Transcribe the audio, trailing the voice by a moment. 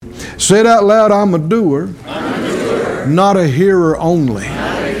Say it out loud, I'm a doer, not a hearer only.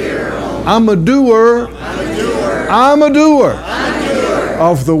 I'm a doer, I'm a doer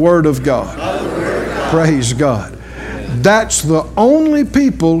of the Word of God. Praise God. That's the only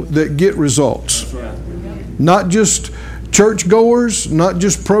people that get results. Not just churchgoers, not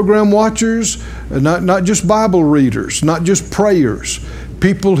just program watchers, not just Bible readers, not just prayers.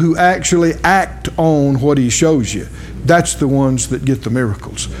 People who actually act on what He shows you. That's the ones that get the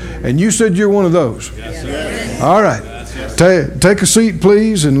miracles. And you said you're one of those. Yes. All right. Take a seat,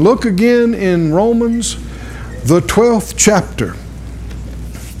 please, and look again in Romans, the 12th chapter.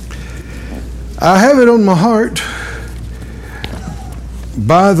 I have it on my heart,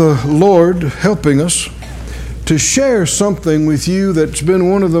 by the Lord helping us, to share something with you that's been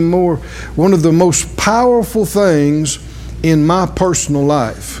one of the most powerful things in my personal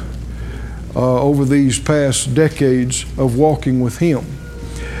life over these past decades of walking with Him.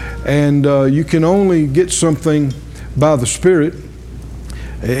 And you can only get something by the Spirit.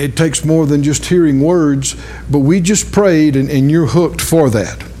 It takes more than just hearing words, but we just prayed and you're hooked for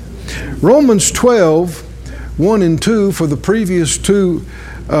that. Romans 12, 1 and 2, for the previous two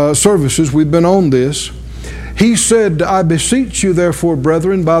services we've been on this. He said, I beseech you therefore,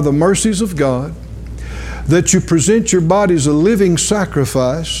 brethren, by the mercies of God, that you present your bodies a living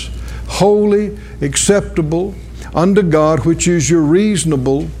sacrifice, holy, acceptable unto God, which is your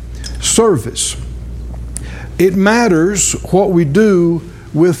reasonable service. It matters what we do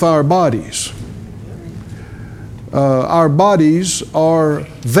with our bodies. Our bodies are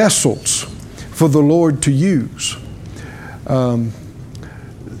vessels for the Lord to use.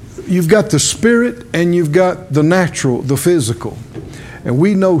 You've got the spirit and you've got the natural, the physical. And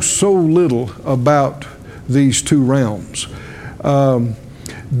we know so little about these two realms.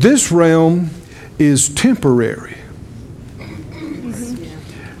 This realm is temporary.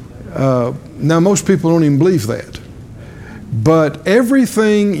 Now, most people don't even believe that. But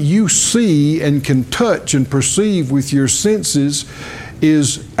everything you see and can touch and perceive with your senses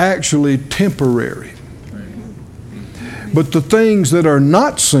is actually temporary. But the things that are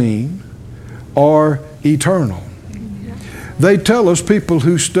not seen are eternal. They tell us, people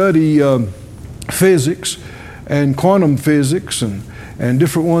who study physics and quantum physics and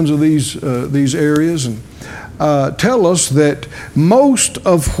different ones of these areas, and tell us that most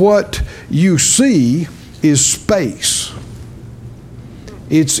of what you see is space.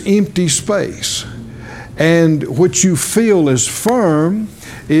 It's empty space. And what you feel is firm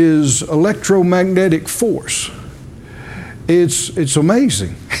is electromagnetic force. It's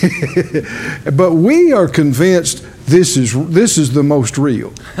amazing. But we are convinced this is the most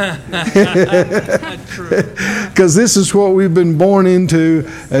real. Because this is what we've been born into,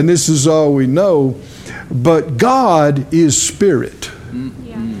 and this is all we know. But God is spirit.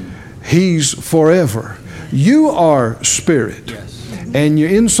 He's forever. You are spirit. And you're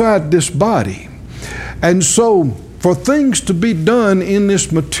inside this body. And so for things to be done in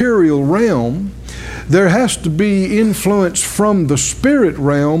this material realm, there has to be influence from the spirit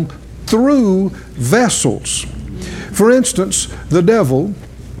realm through vessels. For instance, the devil,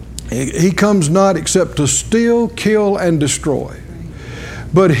 he comes not except to steal, kill, and destroy.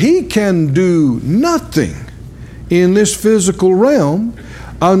 But he can do nothing in this physical realm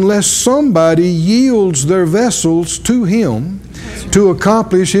unless somebody yields their vessels to him to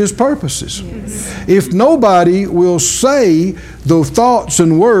accomplish his purposes. If nobody will say the thoughts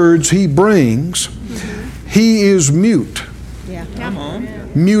and words he brings, he is mute.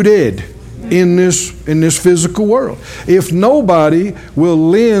 Muted in this physical world. If nobody will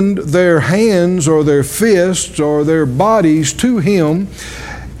lend their hands or their fists or their bodies to him,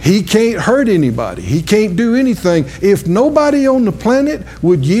 he can't hurt anybody. He can't do anything. If nobody on the planet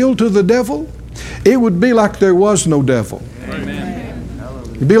would yield to the devil, it would be like there was no devil.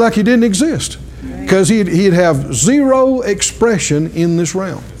 It'd be like he didn't exist, because he'd have zero expression in this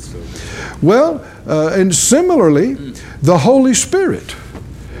realm. Well, and similarly, the Holy Spirit.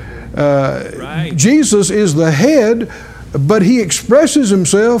 Jesus is the head, but he expresses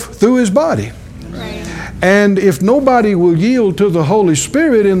himself through his body. And if nobody will yield to the Holy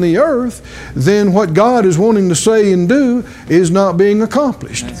Spirit in the earth, then what God is wanting to say and do is not being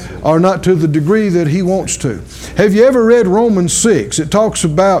accomplished, or not to the degree that he wants to. Have you ever read Romans 6? It talks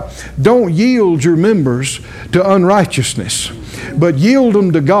about don't yield your members to unrighteousness, but yield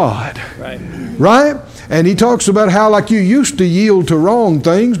them to God. Right? And he talks about how, like, you used to yield to wrong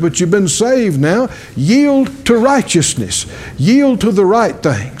things, but you've been saved now. Yield to righteousness. Yield to the right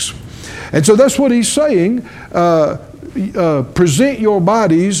things. And so that's what he's saying. present your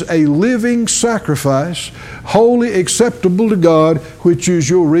bodies a living sacrifice, wholly acceptable to God, which is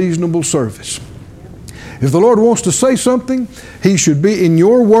your reasonable service. If the Lord wants to say something, He should be in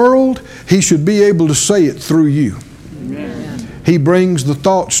your world. He should be able to say it through you. Amen. He brings the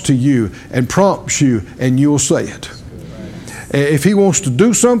thoughts to you and prompts you, and you'll say it. If He wants to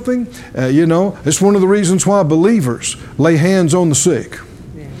do something, it's one of the reasons why believers lay hands on the sick.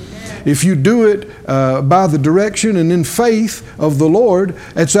 If you do it by the direction and in faith of the Lord,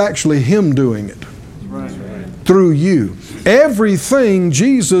 it's actually Him doing it through you. Everything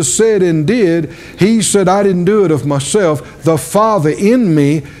Jesus said and did, He said, I didn't do it of myself. The Father in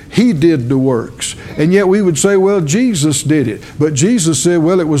me, He did the works. And yet we would say, well, Jesus did it. But Jesus said,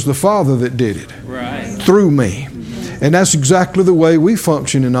 well, it was the Father that did it through me. And that's exactly the way we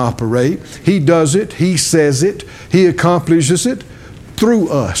function and operate. He does it. He says it. He accomplishes it through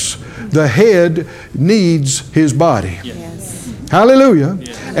us. The head needs his body. Yes. Hallelujah.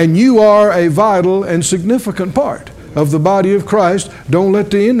 Yes. And you are a vital and significant part of the body of Christ. Don't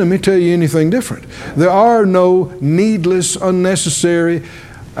let the enemy tell you anything different. There are no needless, unnecessary,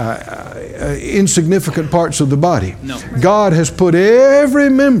 insignificant parts of the body. No. God has put every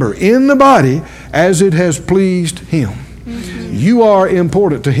member in the body as it has pleased Him. Mm-hmm. You are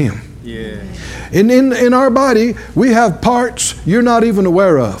important to Him. Yeah. In our body, we have parts you're not even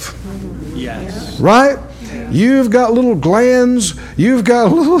aware of. Yes. Right? You've got little glands, you've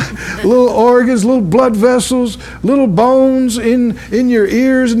got little organs, little blood vessels, little bones in your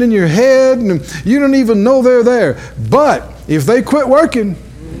ears and in your head, and you don't even know they're there. But if they quit working,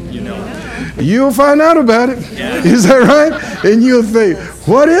 you'll find out about it. Yeah. Is that right? And you'll think,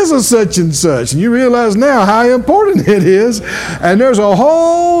 what is a such and such? And you realize now how important it is. And there's a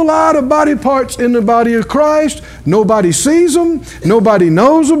whole lot of body parts in the body of Christ. Nobody sees them. Nobody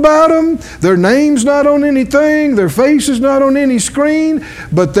knows about them. Their name's not on anything. Their face is not on any screen.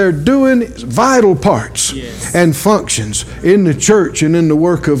 But they're doing vital parts and functions in the church and in the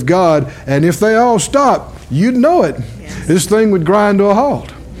work of God. And if they all stop, you'd know it. Yes. This thing would grind to a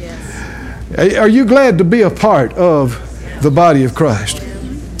halt. Are you glad to be a part of the body of Christ?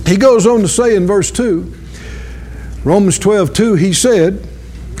 He goes on to say in verse 2, Romans 12:2, he said,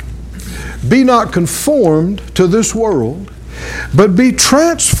 be not conformed to this world, but be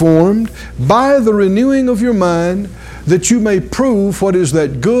transformed by the renewing of your mind, that you may prove what is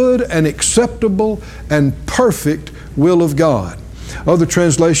that good and acceptable and perfect will of God. Other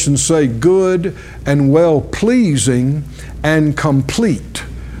translations say good and well-pleasing and complete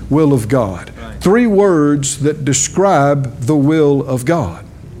will of God. Right. 3 words that describe the will of God.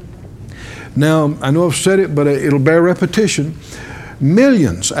 Now, I know I've said it, but it'll bear repetition.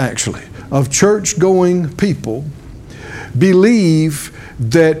 Millions, actually, of church-going people believe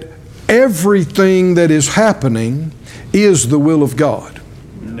that everything that is happening is the will of God.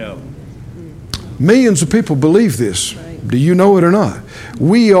 No. Millions of people believe this. Right. Do you know it or not?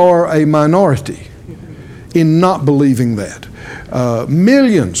 We are a minority in not believing that.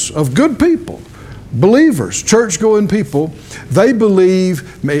 Millions of good people, believers, church-going people, they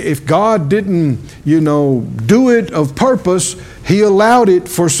believe if God didn't, do it of purpose, He allowed it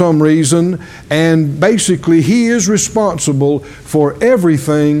for some reason, and basically He is responsible for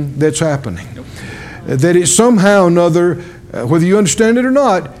everything that's happening. That it's somehow or another, whether you understand it or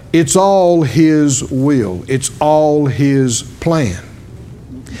not, it's all His will. It's all His plan.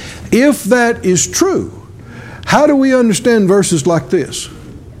 If that is true, how do we understand verses like this?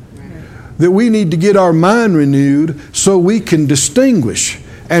 That we need to get our mind renewed so we can distinguish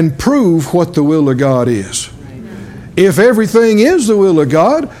and prove what the will of God is. If everything is the will of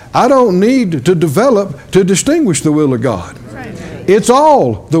God, I don't need to develop to distinguish the will of God. It's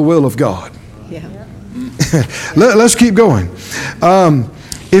all the will of God. Yeah. Let's keep going.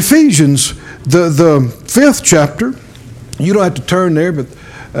 Ephesians, the 5th chapter, you don't have to turn there, but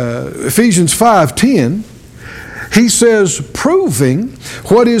Ephesians 5:10, he says, proving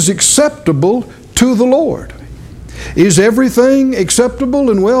what is acceptable to the Lord. Is everything acceptable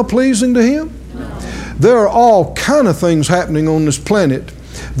and well-pleasing to Him? No. There are all kind of things happening on this planet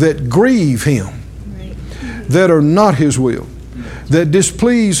that grieve Him, that are not His will, that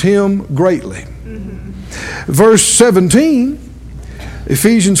displease Him greatly. Verse 17,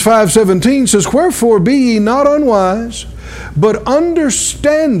 Ephesians 5:17 says, wherefore be ye not unwise, but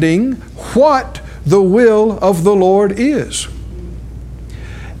understanding what the will of the Lord is.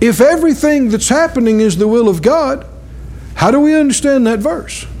 If everything that's happening is the will of God, how do we understand that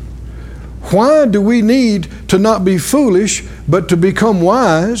verse? Why do we need to not be foolish, but to become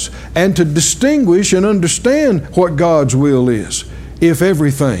wise and to distinguish and understand what God's will is, if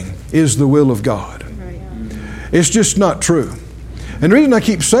everything is the will of God? It's just not true. And the reason I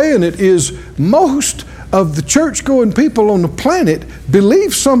keep saying it is most of the church-going people on the planet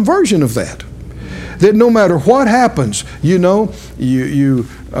believe some version of that. That no matter what happens,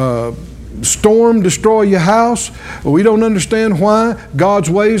 storm destroy your house. We don't understand why. God's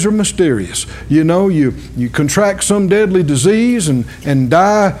ways are mysterious. You contract some deadly disease and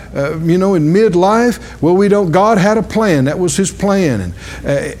die, in midlife. Well, God had a plan. That was His plan. And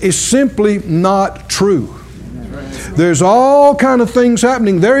it's simply not true. There's all kind of things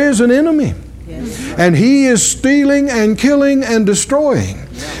happening. There is an enemy. And he is stealing and killing and destroying.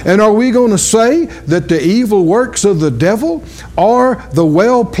 And are we going to say that the evil works of the devil are the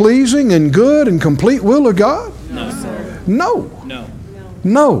well-pleasing and good and complete will of God? No, sir.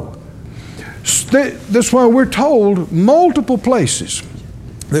 No. That's why we're told multiple places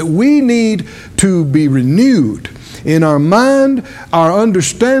that we need to be renewed in our mind. Our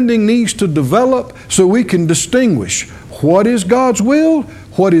understanding needs to develop so we can distinguish what is God's will,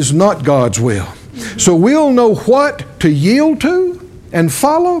 what is not God's will. So we'll know what to yield to and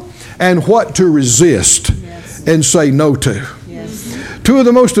follow and what to resist and say no to. Two of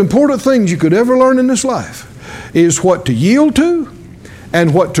the most important things you could ever learn in this life is what to yield to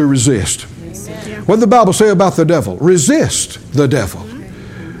and what to resist. What did the Bible say about the devil? Resist the devil.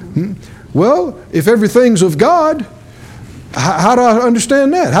 Well, if everything's of God, how do I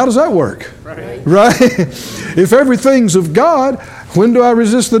understand that? How does that work? Right? If everything's of God, when do I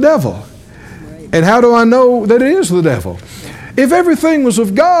resist the devil? And how do I know that it is the devil? If everything was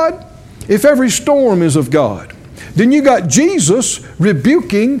of God, if every storm is of God, then you got Jesus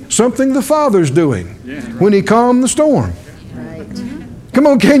rebuking something the Father's doing when He calmed the storm. Come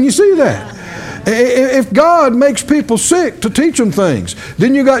on, can you see that? If God makes people sick to teach them things,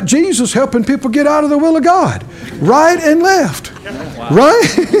 then you got Jesus helping people get out of the will of God. Right and left. Right?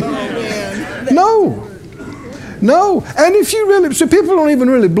 No. And if you really, see, people don't even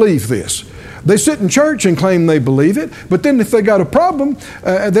really believe this. They sit in church and claim they believe it, but then if they got a problem,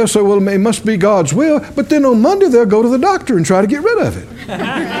 they'll say, well, it must be God's will. But then on Monday, they'll go to the doctor and try to get rid of it.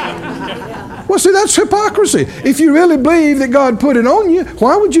 Well, see, that's hypocrisy. If you really believe that God put it on you,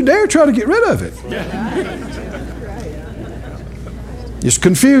 why would you dare try to get rid of it? It's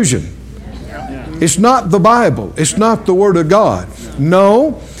confusion. It's not the Bible. It's not the Word of God.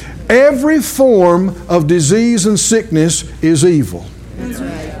 No, every form of disease and sickness is evil.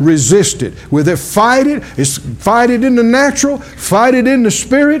 Resist it. Fight it. Fight it in the natural. Fight it in the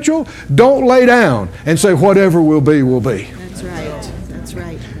spiritual. Don't lay down and say whatever will be, will be. That's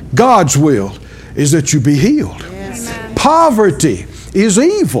right. God's will is that you be healed. Yes. Poverty is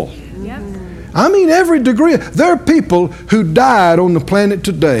evil. I mean, every degree. There are people who died on the planet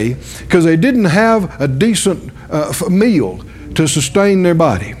today because they didn't have a decent meal to sustain their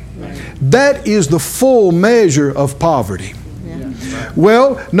body. That is the full measure of poverty.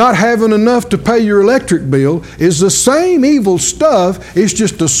 Well, not having enough to pay your electric bill is the same evil stuff. It's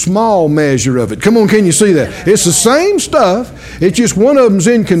just a small measure of it. Come on, can you see that? It's the same stuff. It's just one of them's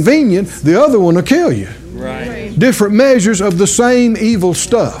inconvenient. The other one will kill you. Right. Different measures of the same evil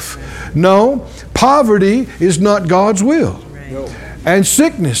stuff. No, poverty is not God's will. Right. And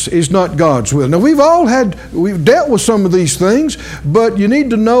sickness is not God's will. Now, we've dealt with some of these things, but you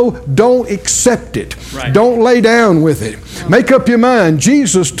need to know, don't accept it. Right. Don't lay down with it. Make up your mind.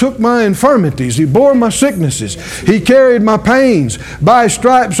 Jesus took my infirmities. He bore my sicknesses. He carried my pains. By His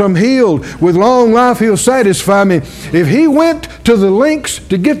stripes I'm healed. With long life He'll satisfy me. If He went to the lengths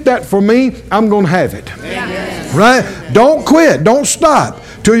to get that for me, I'm going to have it. Yes. Right? Don't quit. Don't stop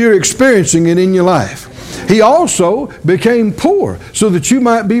till you're experiencing it in your life. He also became poor so that you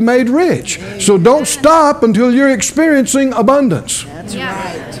might be made rich. So don't stop until you're experiencing abundance. That's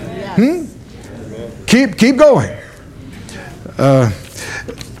right. Keep going.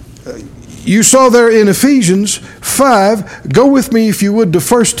 You saw there in Ephesians 5. Go with me, if you would, to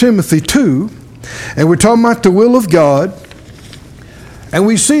 1 Timothy 2. And we're talking about the will of God. And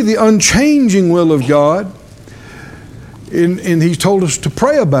we see the unchanging will of God. And He told us to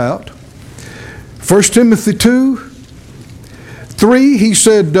pray about. 1 Timothy 2, 3, he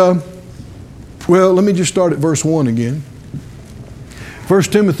said, let me just start at verse 1 again. 1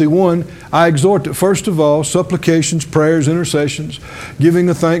 Timothy 1, I exhort that first of all, supplications, prayers, intercessions, giving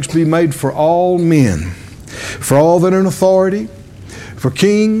of thanks be made for all men, for all that are in authority, for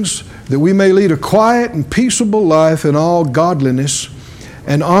kings, that we may lead a quiet and peaceable life in all godliness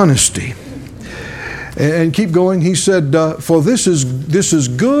and honesty. And keep going. He said, for this is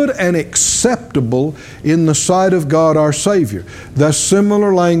good and acceptable in the sight of God our Savior. That's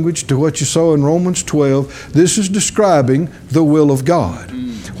similar language to what you saw in Romans 12. This is describing the will of God.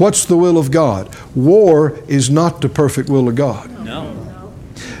 What's the will of God? War is not the perfect will of God. No.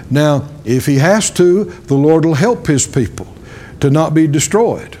 Now, if He has to, the Lord will help His people to not be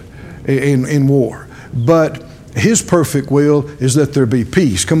destroyed in war. But His perfect will is that there be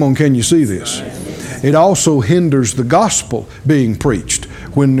peace. Come on, can you see this? It also hinders the gospel being preached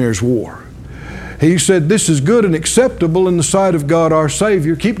when there's war. He said, this is good and acceptable in the sight of God our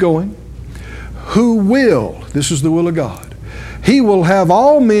Savior. Keep going. Who will, this is the will of God, He will have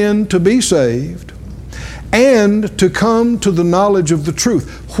all men to be saved and to come to the knowledge of the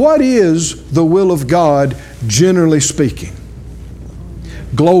truth. What is the will of God, generally speaking?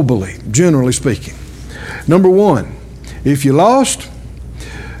 Globally, generally speaking. Number one, if you're lost,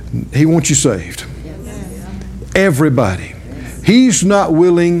 He wants you saved. Everybody. He's not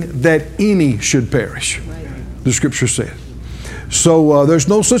willing that any should perish, the Scripture said. So there's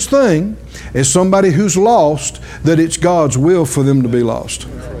no such thing as somebody who's lost that it's God's will for them to be lost.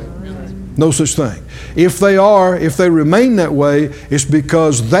 No such thing. If they remain that way, it's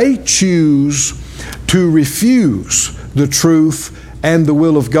because they choose to refuse the truth and the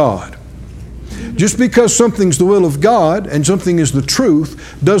will of God. Just because something's the will of God and something is the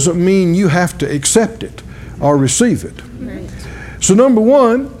truth doesn't mean you have to accept it or receive it. So number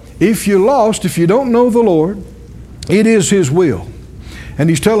one, if you're lost, if you don't know the Lord, it is His will. And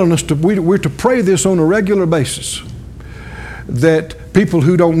He's telling us we're to pray this on a regular basis. That people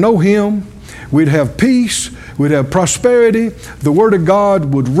who don't know Him, we'd have peace, we'd have prosperity, the Word of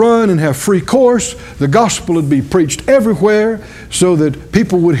God would run and have free course, the gospel would be preached everywhere so that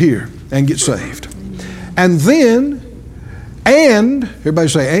people would hear and get saved. And then, everybody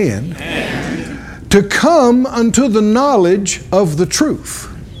say and, to come unto the knowledge of the truth.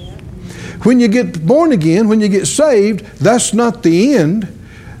 When you get born again, when you get saved, that's not the end.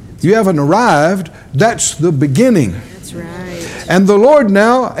 You haven't arrived. That's the beginning. That's right. And the Lord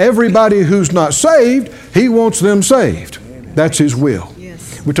now, everybody who's not saved, He wants them saved. That's His will.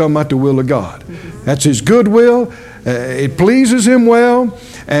 Yes. We're talking about the will of God. That's His good will. It pleases Him well.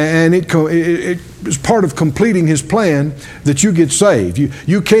 And it is part of completing His plan that you get saved.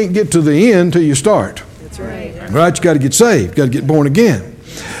 You can't get to the end till you start. That's right. Right? You got to get saved. You got to get born again.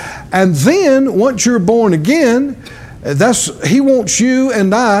 And then, once you're born again, He wants you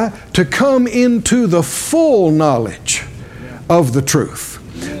and I to come into the full knowledge of the truth.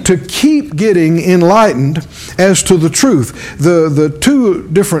 To keep getting enlightened as to the truth. The two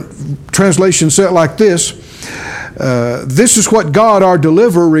different translations say it like this. This is what God, our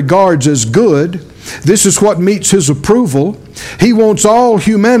deliverer, regards as good. This is what meets His approval. He wants all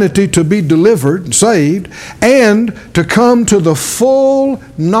humanity to be delivered and saved and to come to the full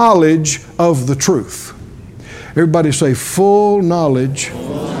knowledge of the truth. Everybody say full knowledge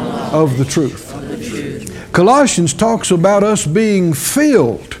of the truth. Colossians talks about us being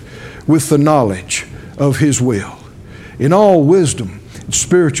filled with the knowledge of His will in all wisdom and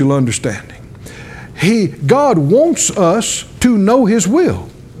spiritual understanding. God wants us to know His will.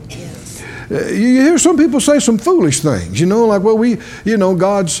 You hear some people say some foolish things, like, well,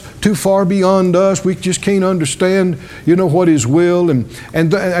 God's too far beyond us. We just can't understand, what His will.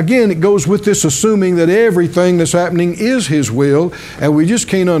 And again, it goes with this assuming that everything that's happening is His will, and we just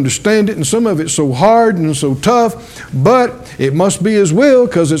can't understand it. And some of it's so hard and so tough, but it must be His will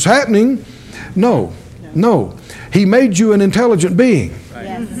because it's happening. No. He made you an intelligent being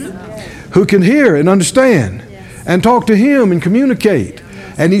who can hear and understand and talk to Him and communicate.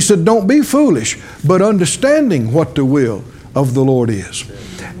 And He said, don't be foolish, but understanding what the will of the Lord is.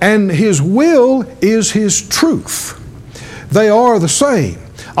 And His will is His truth. They are the same.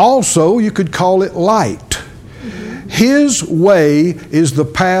 Also, you could call it light. His way is the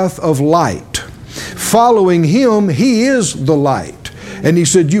path of light. Following Him, He is the light. And He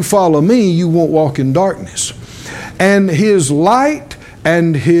said, you follow me, you won't walk in darkness. And His light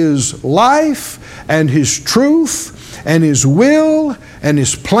and His life and His truth and His will and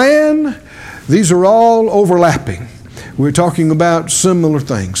His plan, these are all overlapping. We're talking about similar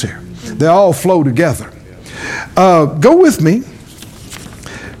things here. They all flow together. Go with me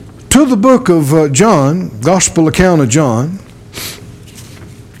to the book of John, Gospel account of John,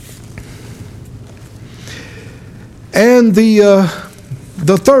 and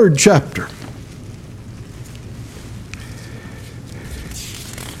the third chapter.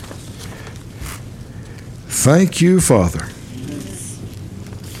 Thank you, Father.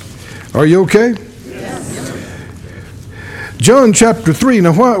 Are you okay? Yes. John chapter 3.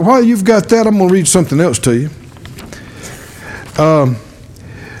 Now, while you've got that, I'm going to read something else to you.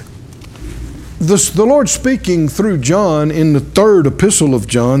 The Lord speaking through John in the third epistle of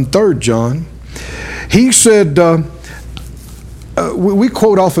John, 3 John, He said, we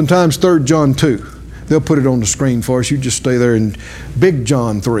quote oftentimes 3 John 2. They'll put it on the screen for us. You just stay there in Big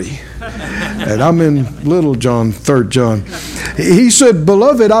John 3. And I'm in Little John, 3 John. He said,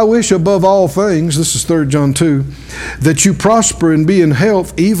 "Beloved, I wish above all things," this is 3 John 2, "that you prosper and be in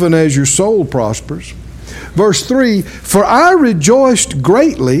health, even as your soul prospers." Verse 3, "For I rejoiced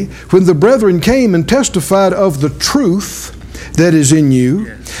greatly when the brethren came and testified of the truth that is in you,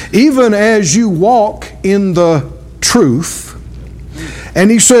 even as you walk in the truth." And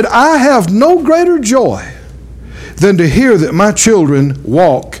he said, "I have no greater joy than to hear that my children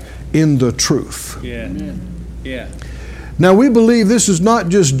walk in the truth." Yeah. Yeah. Now we believe this is not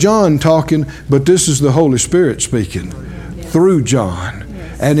just John talking, but this is the Holy Spirit speaking through John.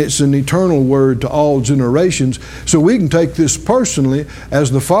 And it's an eternal word to all generations. So we can take this personally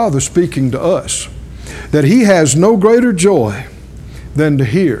as the Father speaking to us. That He has no greater joy than to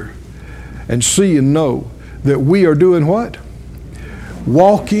hear and see and know that we are doing what?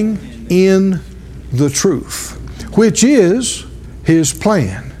 Walking in the truth, which is His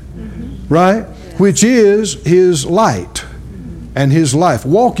plan, right? Which is His light and His life,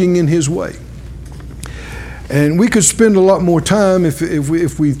 walking in His way. And we could spend a lot more time if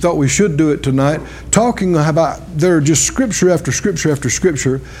we thought we should do it tonight, talking about, there are just scripture after scripture after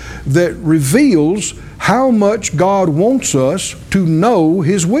scripture that reveals how much God wants us to know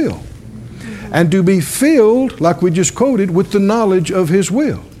His will and to be filled, like we just quoted, with the knowledge of His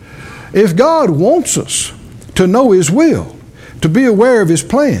will. If God wants us to know His will, to be aware of His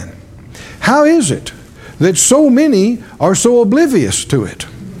plan, how is it that so many are so oblivious to it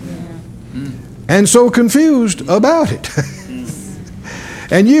and so confused about it?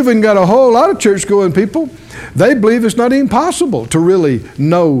 And you even got a whole lot of church-going people, they believe it's not even possible to really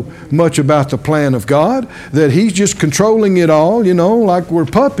know much about the plan of God, that He's just controlling it all, you know, like we're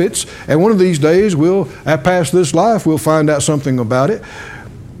puppets, and one of these days we'll, past this life, we'll find out something about it.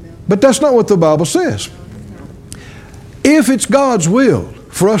 But that's not what the Bible says. If it's God's will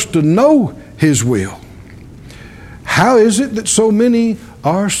for us to know His will, how is it that so many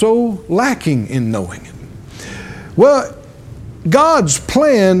are so lacking in knowing it? Well, God's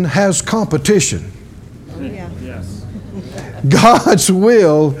plan has competition. Yes. God's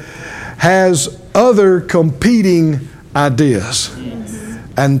will has other competing ideas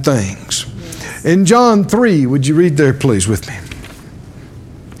and things. In John 3, would you read there please with me?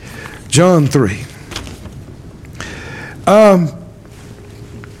 John 3.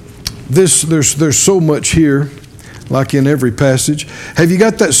 There's so much here, like in every passage. Have you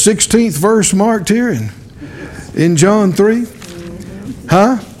got that 16th verse marked here in John 3?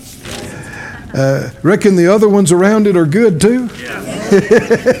 Huh? Reckon the other ones around it are good too?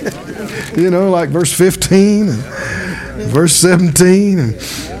 You know, like verse 15 and verse 17.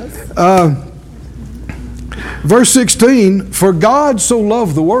 And, verse 16, "For God so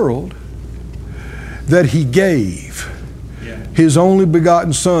loved the world that He gave His only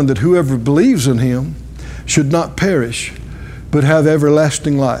begotten Son, that whoever believes in Him should not perish, but have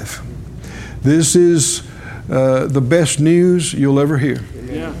everlasting life." This is the best news you'll ever hear.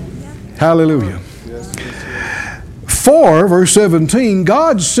 Yeah. Hallelujah. "For," verse 17,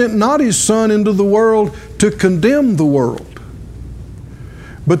 "God sent not His Son into the world to condemn the world,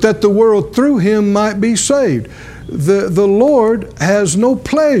 but that the world through Him might be saved." The Lord has no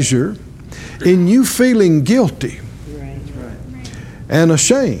pleasure in you feeling guilty and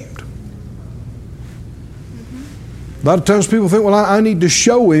ashamed. A lot of times people think, well, I need to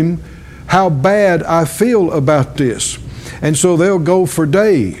show Him how bad I feel about this. And so they'll go for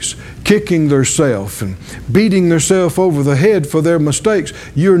days kicking themselves and beating themselves over the head for their mistakes.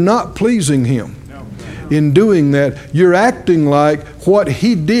 You're not pleasing Him in doing that. You're acting like what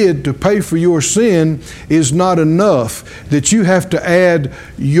He did to pay for your sin is not enough, that you have to add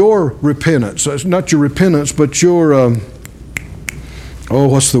your repentance. It's not your repentance, but your,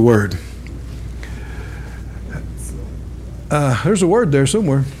 what's the word? There's a word there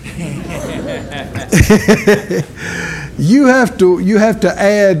somewhere. You have to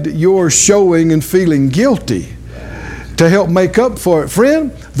add your showing and feeling guilty to help make up for it.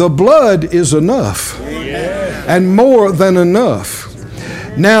 Friend, the blood is enough and more than enough.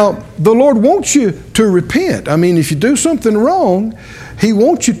 Now, the Lord wants you to repent. I mean, if you do something wrong, He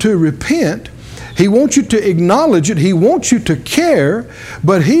wants you to repent. He wants you to acknowledge it. He wants you to care,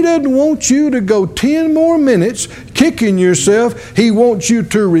 but He doesn't want you to go 10 more minutes kicking yourself. He wants you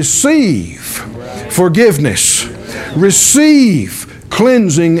to receive forgiveness, receive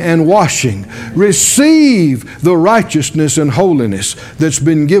cleansing and washing, receive the righteousness and holiness that's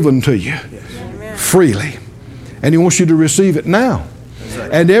been given to you freely. And He wants you to receive it now.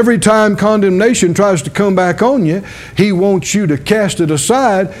 And every time condemnation tries to come back on you, He wants you to cast it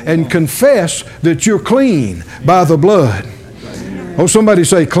aside and confess that you're clean by the blood. Oh, somebody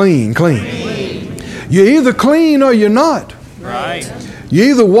say clean, clean. You're either clean or you're not. Right. You're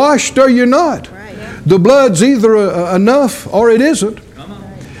either washed or you're not. The blood's either enough or it isn't.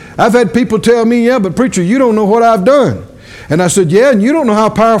 I've had people tell me, yeah, but preacher, you don't know what I've done. And I said, yeah, and you don't know how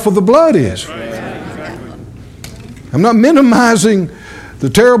powerful the blood is. I'm not minimizing the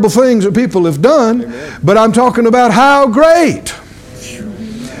terrible things that people have done, but I'm talking about how great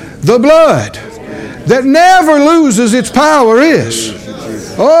the blood that never loses its power is.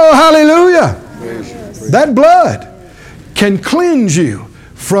 Oh, hallelujah. That blood can cleanse you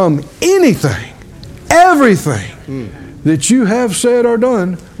from anything, everything that you have said or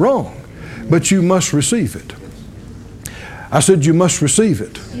done wrong. But you must receive it. I said you must receive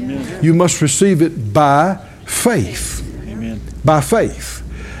it. Amen. You must receive it by faith. Amen. By faith.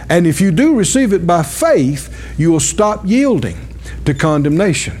 And if you do receive it by faith, you will stop yielding to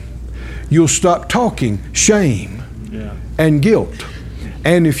condemnation. You'll stop talking shame and guilt.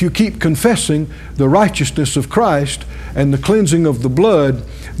 And if you keep confessing the righteousness of Christ and the cleansing of the blood,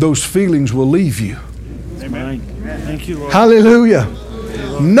 those feelings will leave you. Amen. Thank you, Lord. Hallelujah.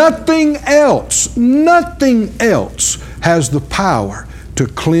 Nothing else has the power to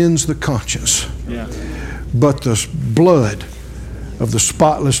cleanse the conscience but the blood of the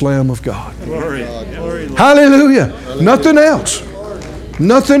spotless Lamb of God. Glory. Glory. Hallelujah. Nothing else.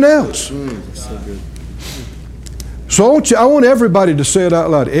 Nothing else. So good. So I want everybody to say it out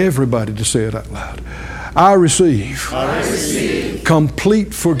loud. Everybody to say it out loud. I receive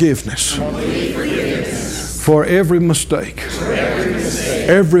complete forgiveness for every mistake,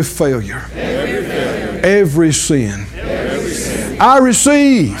 every failure, every sin. I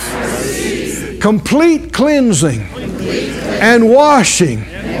receive complete cleansing and washing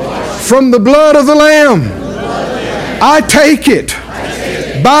from the blood of the Lamb. I take it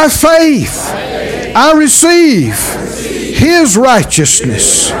by faith. I receive His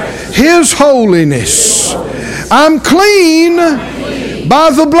righteousness, His holiness. I'm clean by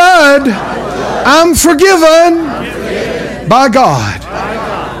the blood. I'm forgiven by God.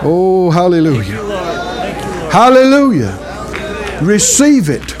 Oh, hallelujah. Hallelujah. Receive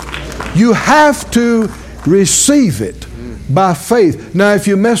it. You have to receive it by faith. Now, if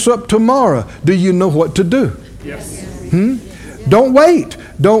you mess up tomorrow, do you know what to do? Yes. Don't wait.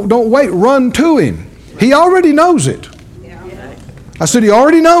 Don't wait. Run to Him. He already knows it. I said He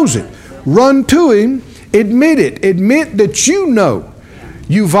already knows it. Run to Him. Admit it. Admit that you know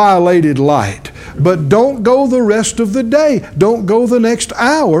you violated light. But don't go the rest of the day. Don't go the next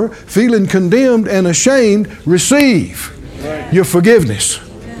hour feeling condemned and ashamed. Receive your forgiveness.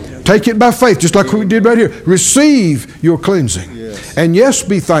 Take it by faith, just like we did right here. Receive your cleansing. And yes,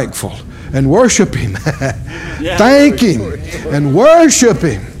 be thankful and worship Him. Thank Him and worship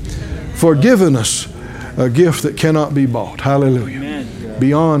Him for giving us a gift that cannot be bought. Hallelujah. Amen.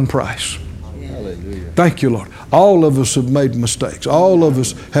 Beyond price. Thank you, Lord. All of us have made mistakes. All of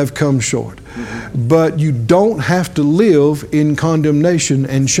us have come short. But you don't have to live in condemnation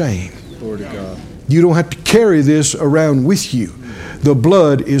and shame. Glory to God. You don't have to carry this around with you. The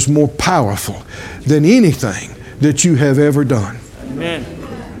blood is more powerful than anything that you have ever done. Amen.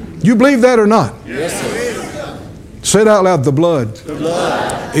 You believe that or not? Yes, sir. Say it out loud. The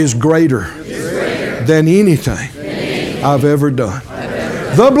blood is greater than anything I've ever done.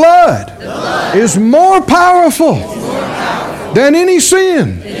 The blood is more powerful than any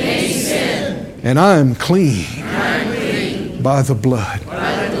sin. And I am clean by the blood.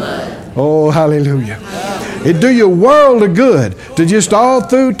 Oh, hallelujah. It'd do you a world of good to just all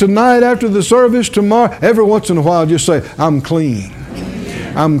through tonight after the service, tomorrow, every once in a while just say, I'm clean.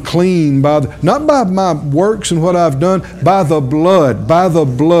 I'm clean by not by my works and what I've done, by the blood, by the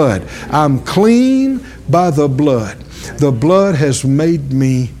blood. I'm clean by the blood. The blood has made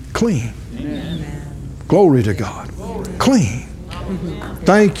me clean. Amen. Glory to God. Clean.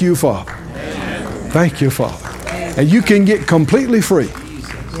 Thank you, Father. Thank you, Father. And you can get completely free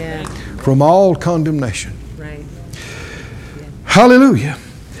from all condemnation. Right. Hallelujah.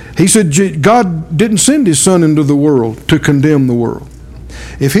 He said God didn't send His Son into the world to condemn the world.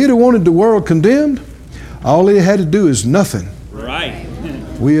 If He'd have wanted the world condemned, all He had to do is nothing. Right.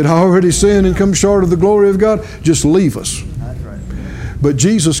 We had already sinned and come short of the glory of God. Just leave us. But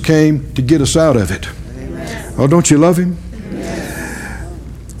Jesus came to get us out of it. Oh, don't you love Him?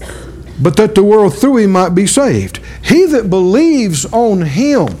 But that the world through Him might be saved. He that believes on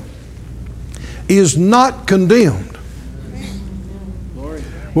Him is not condemned.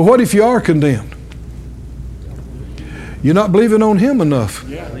 Well, what if you are condemned? You're not believing on Him enough.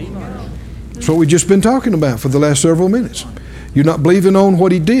 That's what we've just been talking about for the last several minutes. You're not believing on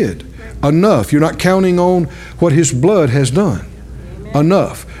what He did enough. You're not counting on what His blood has done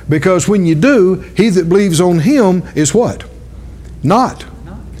enough. Because when you do, he that believes on Him is what? Not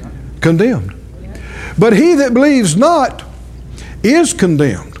condemned. But he that believes not is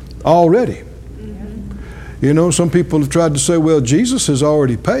condemned already. You know, some people have tried to say, well, Jesus has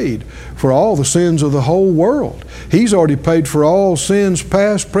already paid for all the sins of the whole world. He's already paid for all sins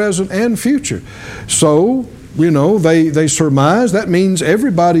past, present, and future. So, you know, they surmise that means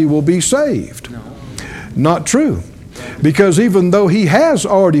everybody will be saved. No. Not true. Because even though He has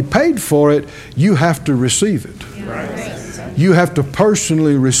already paid for it, you have to receive it. Right. You have to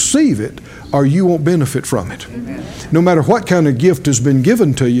personally receive it, or you won't benefit from it. Amen. No matter what kind of gift has been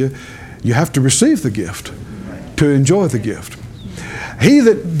given to you, you have to receive the gift to enjoy the gift. He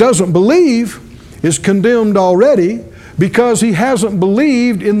that doesn't believe is condemned already because he hasn't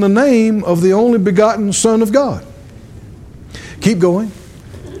believed in the name of the only begotten Son of God. Keep going.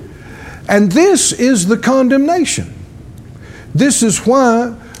 And this is the condemnation. This is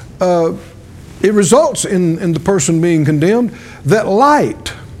why it results in the person being condemned, that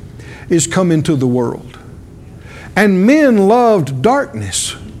light is come into the world. And men loved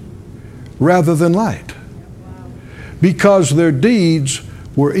darkness rather than light, because their deeds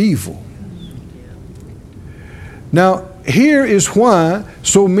were evil. Now, here is why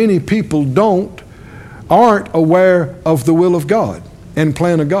so many people aren't aware of the will of God and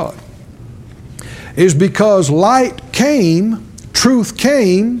plan of God. Is because light came, truth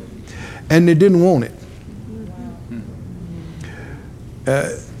came, and they didn't want it.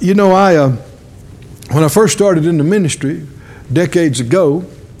 You know, when I first started in the ministry decades ago,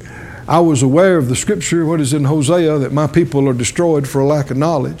 I was aware of the scripture, what is in Hosea, that my people are destroyed for a lack of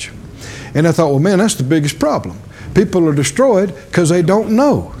knowledge. And I thought, well, man, that's the biggest problem. People are destroyed because they don't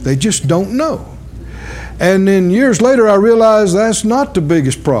know. They just don't know. And then years later, I realized that's not the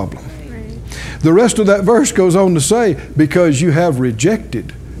biggest problem. The rest of that verse goes on to say, because you have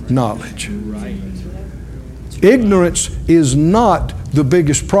rejected knowledge. Right. Ignorance is not the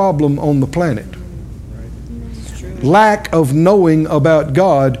biggest problem on the planet. Lack of knowing about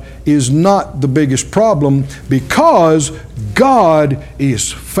God is not the biggest problem, because God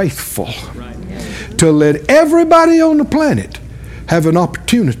is faithful to let everybody on the planet have an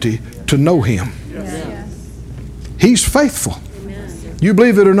opportunity to know Him. He's faithful. You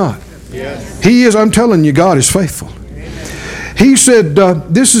believe it or not? Yes. He is. I'm telling you, God is faithful. He said,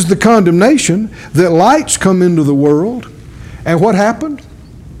 this is the condemnation, that lights come into the world. And what happened?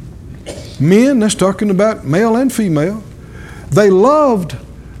 Men, that's talking about male and female, they loved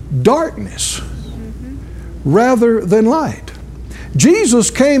darkness rather than light. Jesus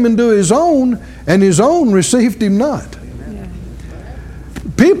came into His own, and His own received Him not.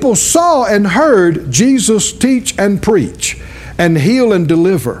 People saw and heard Jesus teach and preach and heal and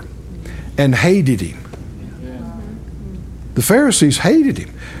deliver, and hated Him. The Pharisees hated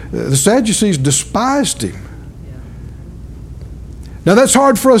Him. The Sadducees despised Him. Now that's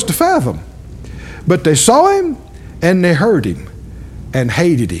hard for us to fathom. But they saw Him and they heard Him and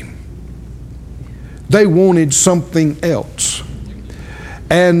hated Him. They wanted something else.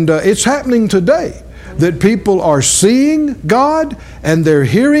 And it's happening today, that people are seeing God and they're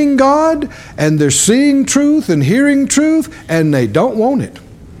hearing God and they're seeing truth and hearing truth, and they don't want it.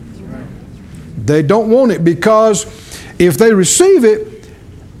 They don't want it, because if they receive it,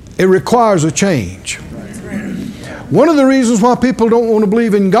 it requires a change. One of the reasons why people don't want to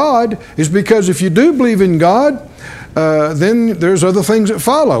believe in God is because if you do believe in God, then there's other things that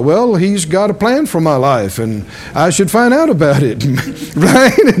follow. Well, He's got a plan for my life, and I should find out about it.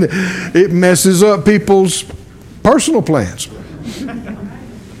 Right? It messes up people's personal plans.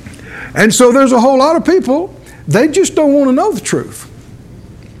 And so there's a whole lot of people, they just don't want to know the truth.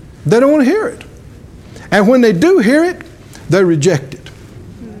 They don't want to hear it. And when they do hear it, they reject it.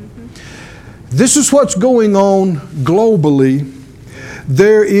 This is what's going on globally.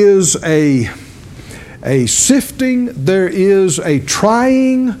 There is a sifting, there is a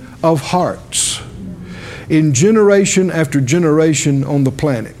trying of hearts in generation after generation on the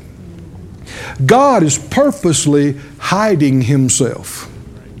planet. God is purposely hiding Himself.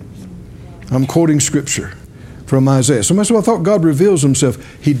 I'm quoting scripture from Isaiah. Somebody said, well, I thought God reveals Himself.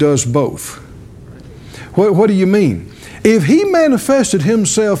 He does both. What do you mean? If He manifested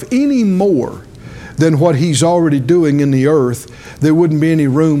Himself any more than what He's already doing in the earth, there wouldn't be any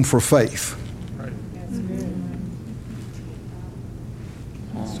room for faith.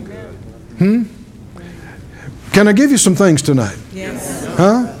 Can I give you some things tonight? Yes.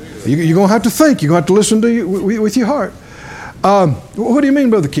 Huh? You're going to have to think. You're going to have to listen to with your heart. What do you mean,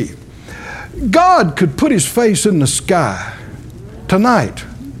 Brother Keith? God could put his face in the sky tonight,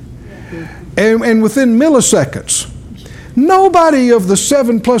 and within milliseconds, nobody of the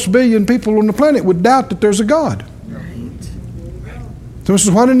 7+ billion people on the planet would doubt that there's a God.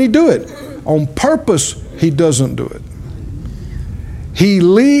 So why didn't he do it? On purpose, he doesn't do it. He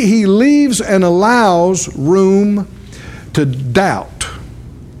leaves and allows room to doubt,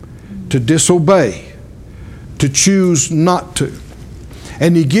 to disobey, to choose not to.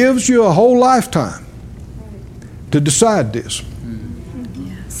 And he gives you a whole lifetime to decide this.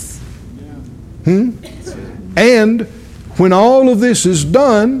 Yes. And when all of this is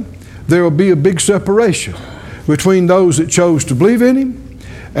done, there will be a big separation between those that chose to believe in him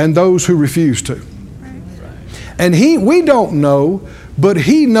and those who refuse to. And we don't know, but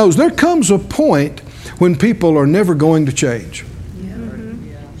he knows. There comes a point when people are never going to change.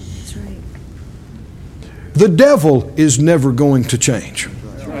 That's right. The devil is never going to change.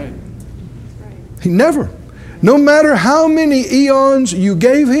 He never. No matter how many eons you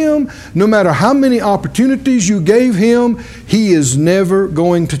gave him, no matter how many opportunities you gave him, he is never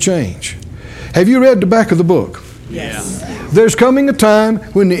going to change. Have you read the back of the book? Yes. There's coming a time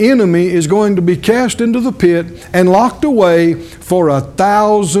when the enemy is going to be cast into the pit and locked away for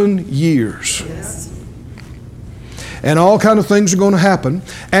 1,000 years. And all kind of things are going to happen.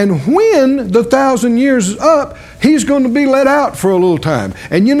 And when the 1,000 years is up, he's going to be let out for a little time.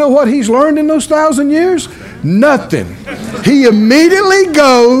 And you know what he's learned in those 1,000 years? Nothing. He immediately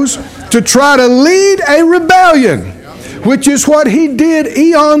goes to try to lead a rebellion, which is what he did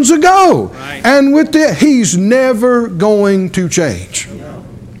eons ago. And with it, he's never going to change.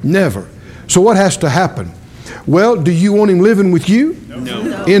 Never. So what has to happen? Well, do you want him living with you?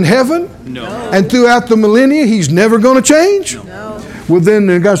 No. In heaven? No. And throughout the millennia, he's never going to change? No. Well, then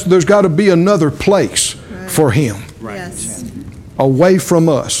there's got to be another place for him, Yes. away from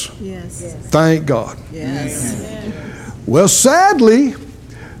us. Yes. Thank God. Yes. Well, sadly,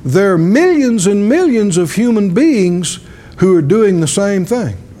 there are millions and millions of human beings who are doing the same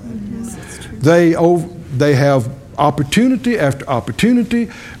thing. They have opportunity after opportunity,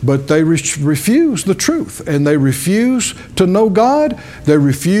 but they refuse the truth, and they refuse to know God. They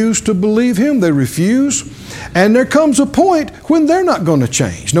refuse to believe him. They refuse, and there comes a point when they're not going to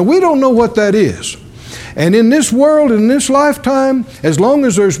change. Now, we don't know what that is. And in this world, in this lifetime, as long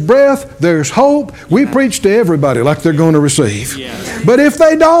as there's breath, there's hope. We preach to everybody like they're going to receive. Yeah. But if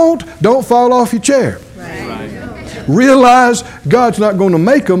they don't fall off your chair. Realize God's not going to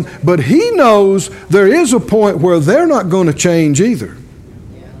make them, but he knows there is a point where they're not going to change either.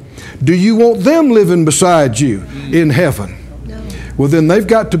 Do you want them living beside you in heaven? No. Well, then they've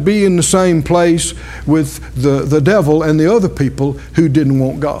got to be in the same place with the devil and the other people who didn't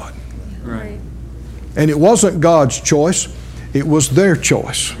want God. Right. And it wasn't God's choice, it was their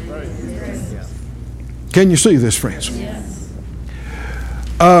choice. Can you see this, friends? Yes.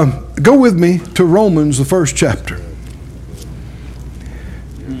 Go with me to Romans, the 1st chapter.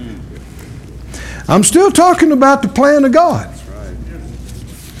 I'm still talking about the plan of God.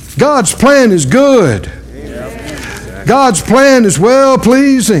 God's plan is good. God's plan is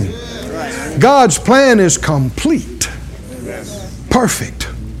well-pleasing. God's plan is complete. Perfect.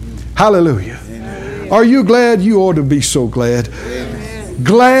 Hallelujah. Are you glad? You ought to be so glad.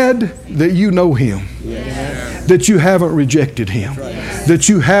 Glad that you know him. That you haven't rejected him. That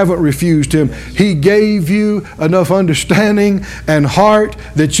you haven't refused him. He gave you enough understanding and heart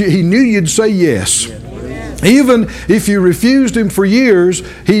that he knew you'd say yes. Even if you refused him for years,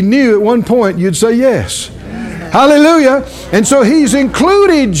 he knew at one point you'd say yes. Hallelujah. And so he's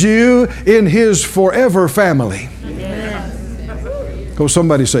included you in his forever family. Go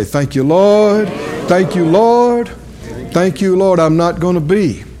somebody say, thank you, Lord. Thank you, Lord. Thank you, Lord. I'm not going to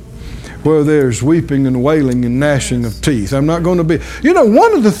be where there's weeping and wailing and gnashing of teeth. I'm not going to be. You know,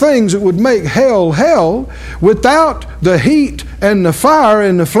 one of the things that would make hell without the heat and the fire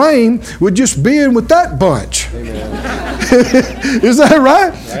and the flame would just being with that bunch. Is that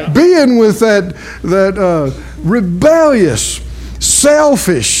right? Yeah. Being with that rebellious,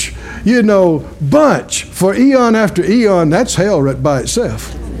 selfish, bunch for eon after eon, that's hell right by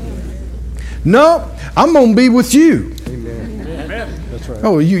itself. No, I'm going to be with you. Right.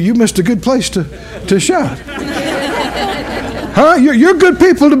 Oh, you missed a good place to shout. Huh? You're good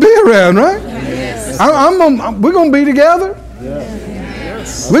people to be around, right? Yes. We're going to be together.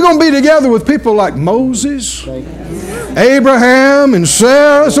 Yes. We're going to be together with people like Moses, Abraham, and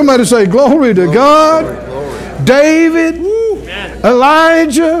Sarah. Somebody say, glory to God. Glory. David,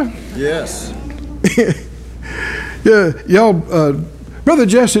 Elijah. Yes. Yeah, y'all Brother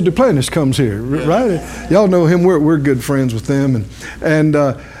Jesse Duplantis comes here, right? Y'all know him. We're good friends with them. And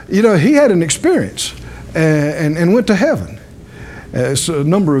you know, he had an experience and went to heaven a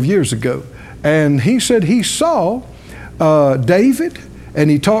number of years ago. And he said he saw David, and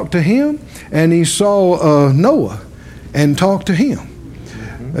he talked to him, and he saw Noah and talked to him.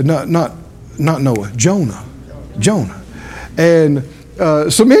 Not Noah, Jonah. And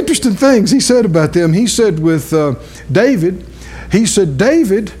some interesting things he said about them. He said with David, he said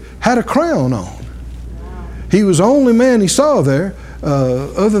David had a crown on. He was the only man he saw there,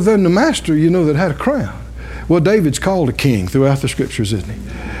 other than the master, you know, that had a crown. Well, David's called a king throughout the scriptures, isn't he?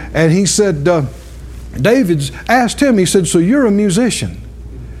 And he said, David's asked him, he said, so you're a musician?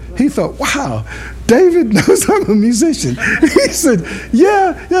 He thought, wow, David knows I'm a musician. He said,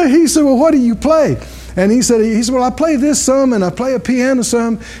 yeah. He said, well, what do you play? And he said, well, I play this some and I play a piano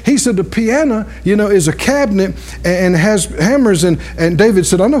some. He said, the piano, you know, is a cabinet and has hammers. And David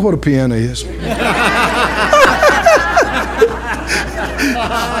said, I know what a piano is.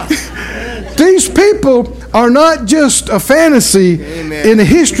 These people are not just a fantasy in a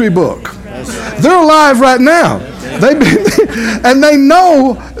history book. They're alive right now. And they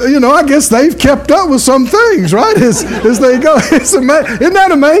know, you know, I guess they've kept up with some things, right? As they go. Isn't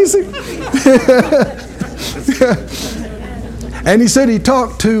that amazing? And he said he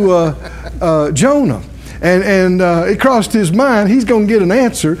talked to Jonah. And it crossed his mind, he's going to get an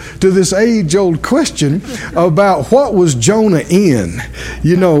answer to this age-old question about what was Jonah in.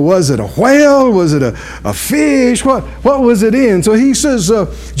 You know, was it a whale? Was it a fish? What was it in? So he says,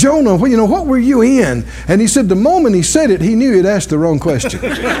 Jonah, well, you know, what were you in? And he said the moment he said it, he knew he'd asked the wrong question.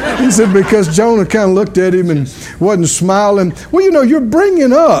 He said because Jonah kind of looked at him and wasn't smiling. Well, you know, you're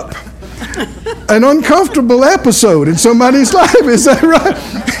bringing up an uncomfortable episode in somebody's life. Is that right?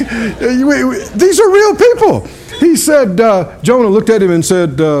 These are real people. He said, Jonah looked at him and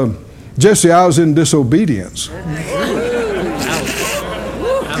said, Jesse, I was in disobedience.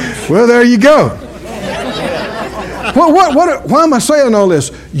 Well, there you go. Why am I saying all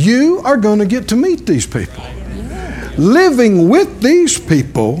this? You are going to get to meet these people. Living with these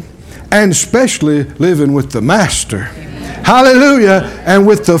people, and especially living with the Master. Hallelujah. And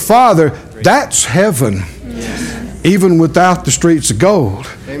with the Father, that's heaven. Even without the streets of gold,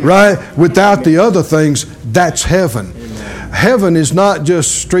 right? Without the other things, that's heaven. Heaven is not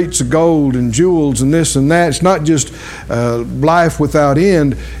just streets of gold and jewels and this and that. It's not just life without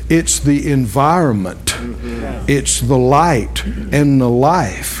end. It's the environment. It's the light and the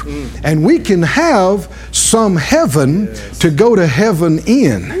life. And we can have some heaven to go to heaven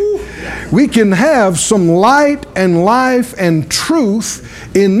in. We can have some light and life and truth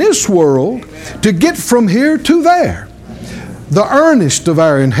in this world to get from here to there. The earnest of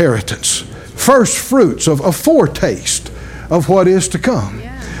our inheritance, first fruits of a foretaste of what is to come.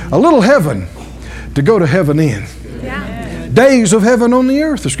 A little heaven to go to heaven in. Days of heaven on the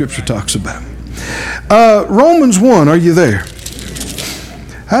earth, the scripture talks about. Romans 1, are you there?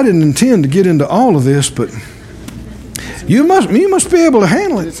 I didn't intend to get into all of this, but you must be able to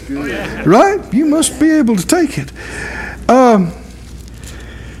handle it, right? You must be able to take it.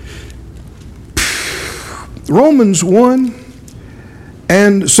 Romans 1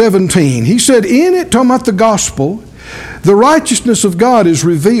 and 17. He said, in it, talking about the gospel, the righteousness of God is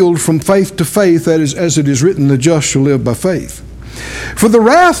revealed from faith to faith, that is, as it is written, the just shall live by faith. For the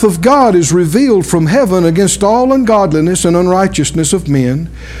wrath of God is revealed from heaven against all ungodliness and unrighteousness of men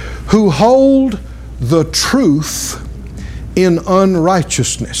who hold the truth in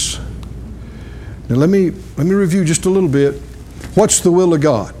unrighteousness. Now let me review just a little bit. What's the will of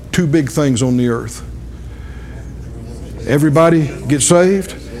God? Two big things on the earth. Everybody get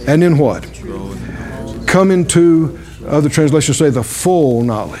saved, and then what? Come into, other translations say, the full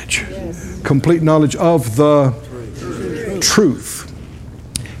knowledge, complete knowledge of the truth.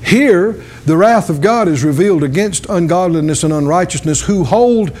 Here, the wrath of God is revealed against ungodliness and unrighteousness who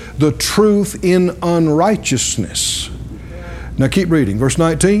hold the truth in unrighteousness. Now keep reading, verse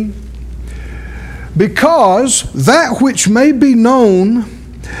 19. Because that which may be known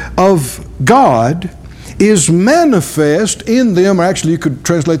of God is manifest in them, or actually you could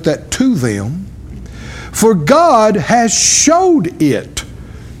translate that to them, for God has showed it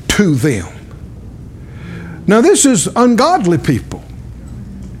to them. Now this is ungodly people.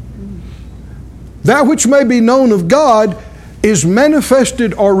 That which may be known of God is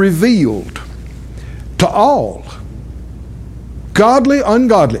manifested or revealed to all. Godly,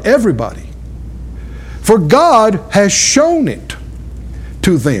 ungodly, everybody. For God has shown it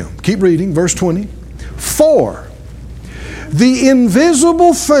to them. Keep reading, verse 20. For the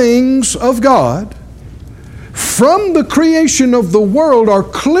invisible things of God, from the creation of the world are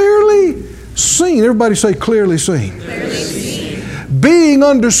clearly seen. Everybody say clearly seen. Clearly seen. Being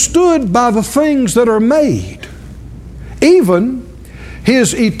understood by the things that are made, even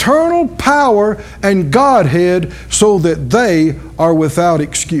His eternal power and Godhead, so that they are without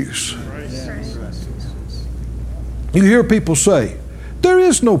excuse. You hear people say, there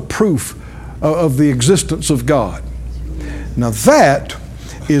is no proof of the existence of God. Now that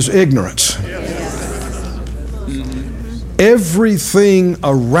is ignorance. Everything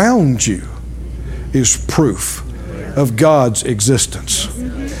around you is proof of God's existence.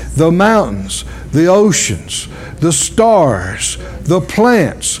 The mountains, the oceans, the stars, the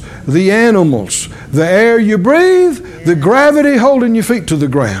plants, the animals, the air you breathe, the gravity holding your feet to the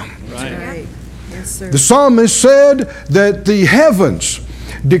ground. Right. Yes, sir. The psalmist said that the heavens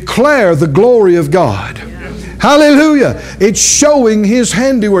declare the glory of God. Hallelujah. It's showing His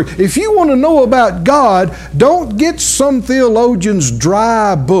handiwork. If you want to know about God, don't get some theologian's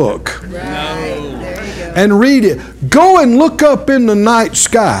dry book and read it. Go and look up in the night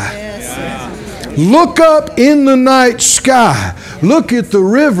sky. Look up in the night sky. Look at the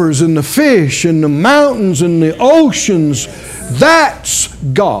rivers and the fish and the mountains and the oceans. That's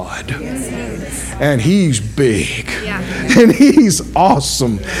God. And He's big. And He's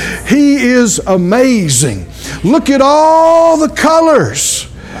awesome. He is amazing. Look at all the colors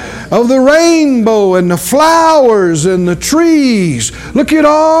of the rainbow and the flowers and the trees. Look at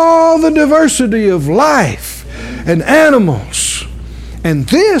all the diversity of life and animals. And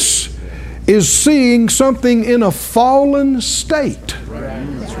this is seeing something in a fallen state.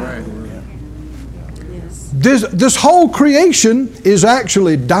 That's right. This whole creation is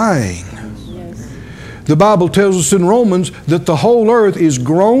actually dying. The Bible tells us in Romans that the whole earth is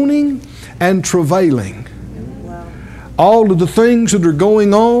groaning and travailing. All of the things that are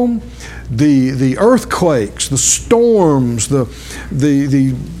going on, the earthquakes, the storms, the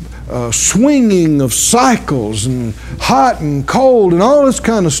swinging of cycles and hot and cold and all this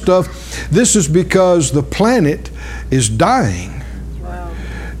kind of stuff, this is because the planet is dying. Wow.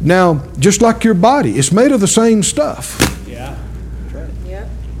 Now, just like your body, it's made of the same stuff. Yeah. Yep.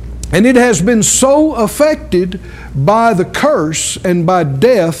 And it has been so affected by the curse and by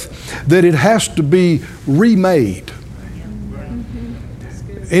death that it has to be remade.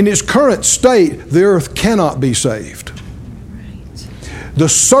 In its current state, the earth cannot be saved. The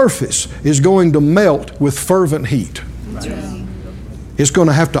surface is going to melt with fervent heat. It's going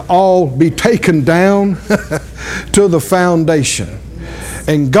to have to all be taken down to the foundation.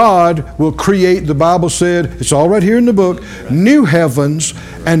 And God will create, the Bible said, it's all right here in the book, new heavens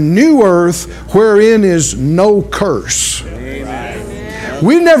and new earth wherein is no curse.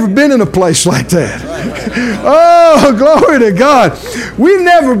 We've never been in a place like that. Oh, glory to God. We've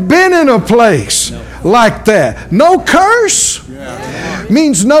never been in a place like that. No curse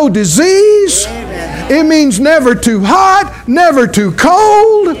means no disease. It means never too hot, never too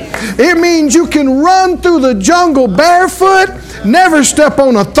cold. It means you can run through the jungle barefoot, never step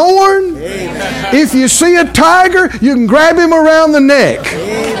on a thorn. If you see a tiger, you can grab him around the neck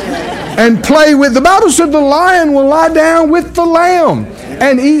and play with. The Bible said the lion will lie down with the lamb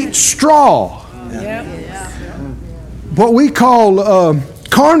and eat straw. What we call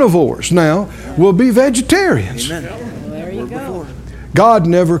carnivores now will be vegetarians. There you go. God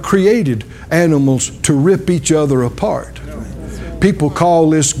never created animals to rip each other apart. People call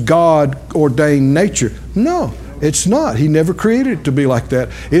this God-ordained nature. No, it's not. He never created it to be like that.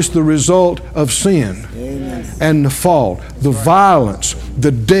 It's the result of sin and the fall. The violence,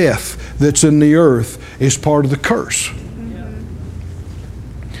 the death that's in the earth is part of the curse.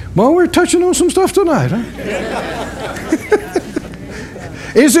 Well, we're touching on some stuff tonight, huh?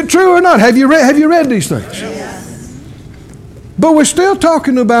 Is it true or not? Have you read these things? But we're still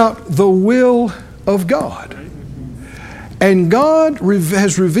talking about the will of God. And God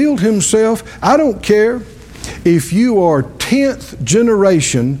has revealed Himself. I don't care if you are 10th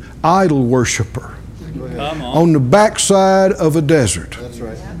generation idol worshiper on the backside of a desert. That's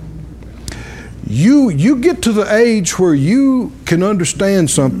right. You get to the age where you can understand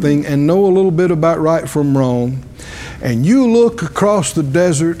something and know a little bit about right from wrong, and you look across the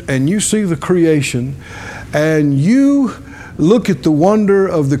desert and you see the creation, and you look at the wonder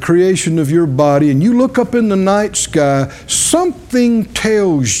of the creation of your body, and you look up in the night sky, something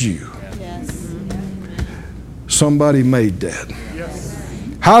tells you somebody made that.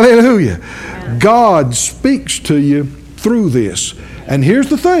 Hallelujah. God speaks to you through this. And here's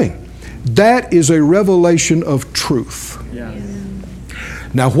the thing. That is a revelation of truth.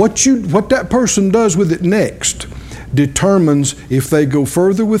 Now what that person does with it next determines if they go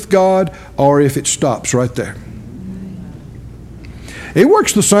further with God or if it stops right there. It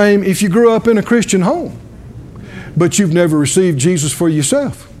works the same if you grew up in a Christian home, but you've never received Jesus for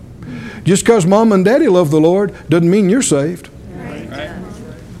yourself. Just because mom and daddy love the Lord doesn't mean you're saved.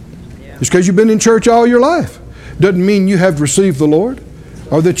 Just because you've been in church all your life doesn't mean you have received the Lord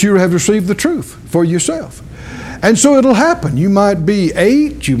or that you have received the truth for yourself. And so it'll happen. You might be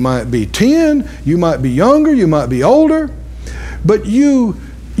 8, you might be 10, you might be younger, you might be older, but you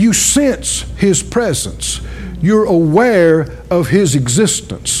sense His presence. You're aware of His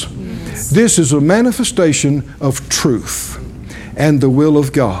existence. This is a manifestation of truth and the will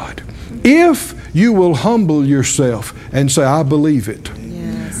of God. If you will humble yourself and say, I believe it,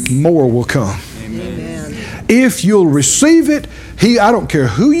 more will come. Amen. If you'll receive it, I don't care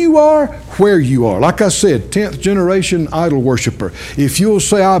who you are, where you are. Like I said, 10th generation idol worshiper. If you'll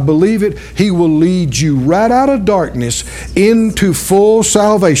say, I believe it, He will lead you right out of darkness into full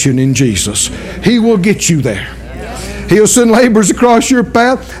salvation in Jesus. He will get you there. He'll send laborers across your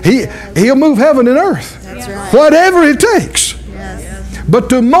path. He'll move heaven and earth. That's right. Whatever it takes. Yes. But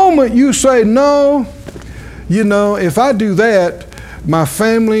the moment you say, no, if I do that, my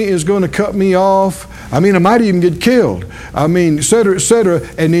family is going to cut me off. I might even get killed. Et cetera, et cetera.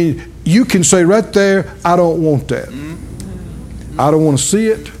 And then you can say right there, I don't want that. I don't want to see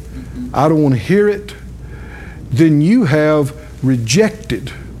it. I don't want to hear it. Then you have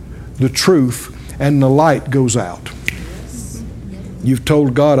rejected the truth and the light goes out. You've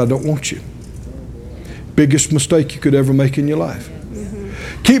told God, I don't want you. Biggest mistake you could ever make in your life.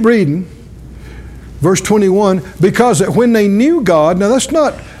 Keep reading. Verse 21, because when they knew God, now that's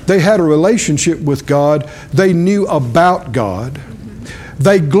not they had a relationship with God, they knew about God.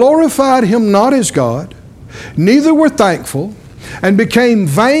 They glorified Him not as God, neither were thankful, and became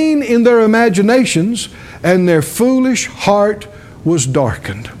vain in their imaginations, and their foolish heart was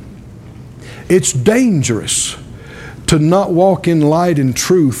darkened. It's dangerous to not walk in light and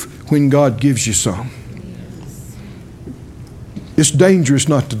truth when God gives you some. It's dangerous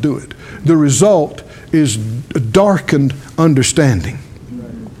not to do it. The result is a darkened understanding.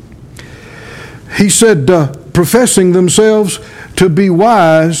 He said, professing themselves to be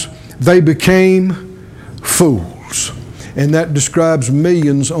wise, they became fools. And that describes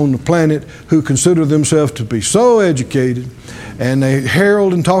millions on the planet who consider themselves to be so educated, and they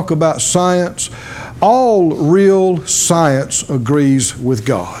herald and talk about science. All real science agrees with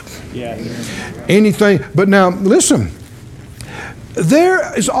God. Yeah. Anything, but now listen,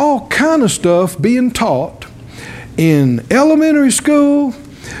 there is all kind of stuff being taught in elementary school,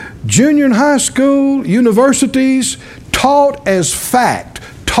 junior and high school, universities, taught as fact,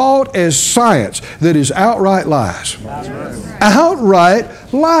 taught as science, that is outright lies.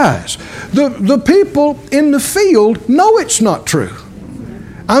 Outright lies. The people in the field know it's not true.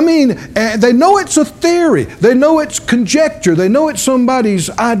 They know it's a theory. They know it's conjecture. They know it's somebody's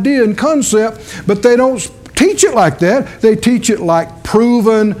idea and concept, but they don't teach it like that. They teach it like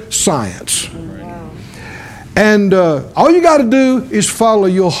proven science. And all you got to do is follow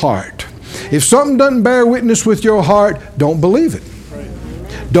your heart. If something doesn't bear witness with your heart, don't believe it.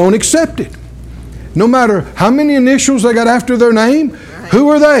 Don't accept it. No matter how many initials they got after their name, who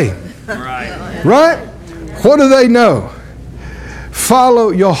are they? Right? What do they know? Follow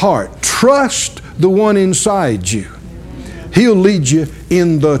your heart. Trust the one inside you. He'll lead you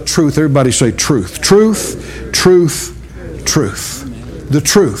in the truth. Everybody say truth. Truth, truth, truth. The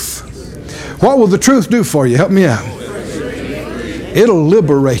truth. What will the truth do for you? Help me out. It'll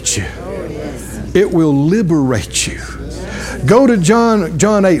liberate you. It will liberate you. Go to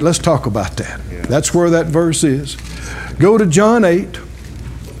John 8. Let's talk about that. That's where that verse is. Go to John 8.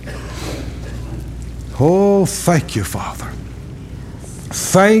 Oh, thank you, Father.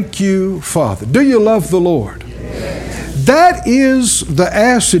 Thank you, Father. Do you love the Lord? That is the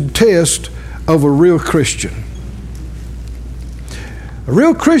acid test of a real Christian. A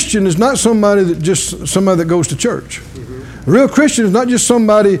real Christian is not somebody that goes to church. A real Christian is not just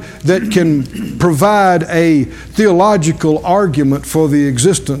somebody that can provide a theological argument for the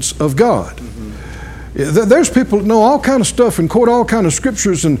existence of God. There's people that know all kind of stuff and quote all kind of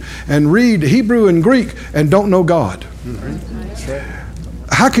scriptures and read Hebrew and Greek and don't know God.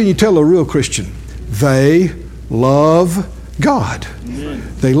 How can you tell a real Christian? They love God.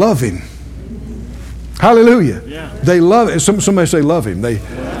 They love Him. Hallelujah. Yeah. They love it. Somebody say love Him.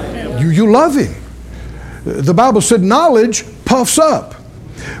 You love Him. The Bible said knowledge puffs up,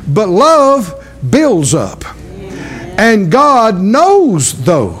 but love builds up. And God knows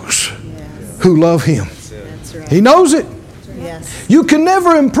those who love Him. He knows it. Yes. You can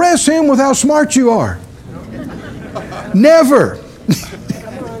never impress Him with how smart you are. Never.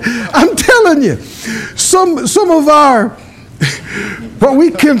 I'm telling you, some of our what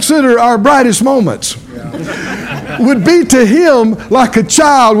we consider our brightest moments would be to him like a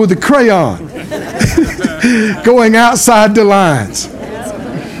child with a crayon going outside the lines.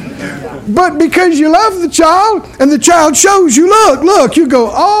 But because you love the child and the child shows you, look, you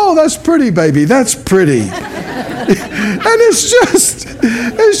go, oh, that's pretty, baby, that's pretty. And it's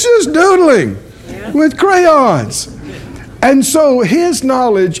just doodling with crayons. And so his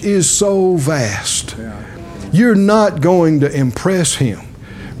knowledge is so vast. You're not going to impress him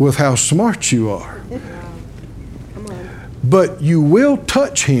with how smart you are. But you will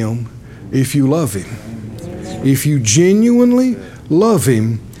touch him if you love him. If you genuinely love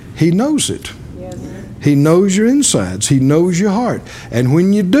him, he knows it. He knows your insides. He knows your heart. And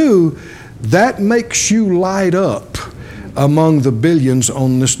when you do, that makes you light up among the billions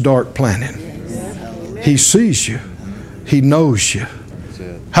on this dark planet. He sees you. He knows you.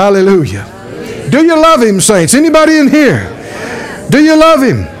 Hallelujah. Do you love him, saints? Anybody in here? Do you love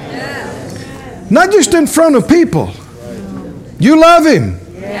him? Not just in front of people. You love him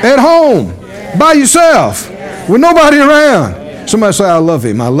at home, by yourself, with nobody around. Somebody say, I love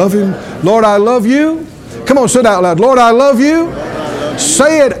him. I love him. Lord, I love you. Come on, say it out loud. Lord, I love you.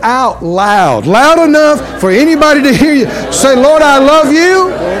 Say it out loud. Loud enough for anybody to hear you. Say, Lord, I love you.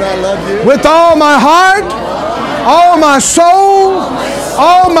 Lord, I love you. With all my heart, all my soul,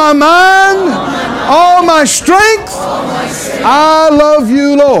 all my mind, all my strength. I love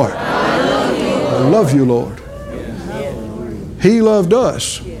you, Lord. I love you, Lord. He loved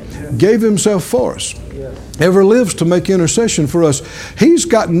us, gave himself for us, ever lives to make intercession for us. He's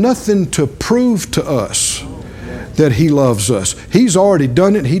got nothing to prove to us that he loves us. He's already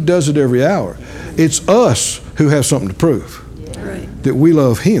done it. He does it every hour. It's us who have something to prove that we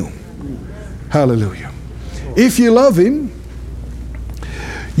love him. Hallelujah. If you love him,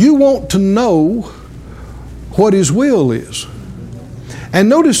 you want to know what his will is. And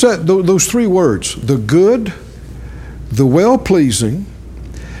notice that those three words, the good, the well-pleasing,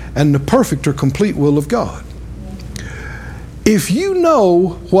 and the perfect or complete will of God. If you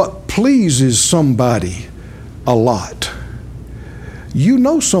know what pleases somebody a lot, you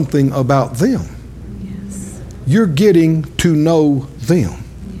know something about them. Yes. You're getting to know them,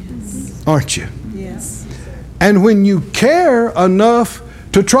 yes. Aren't you? Yes. And when you care enough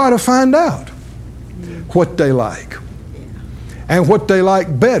to try to find out what they like, and what they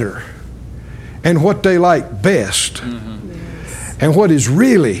like better, and what they like best, and what is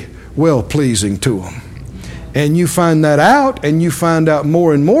really well-pleasing to them, and you find that out, and you find out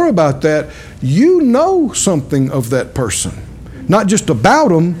more and more about that, you know something of that person. Not just about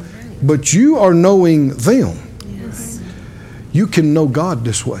them, but you are knowing them. Yes. You can know God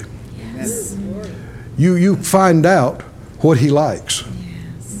this way. Yes. You find out what he likes,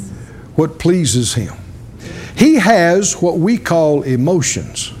 yes. What pleases him. He has what we call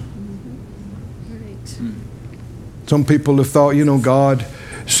emotions. Right. Some people have thought, God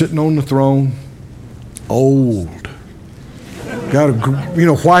sitting on the throne, old, got a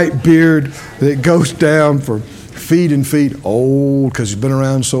white beard that goes down for feet and feet, old because he's been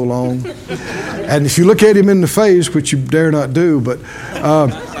around so long. And if you look at him in the face, which you dare not do, but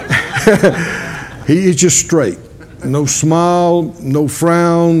he is just straight. No smile, no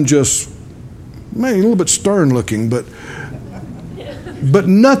frown, just maybe a little bit stern looking, but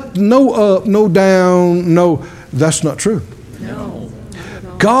not, no up, no down, no, that's not true. No.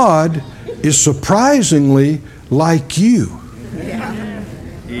 God is surprisingly like you.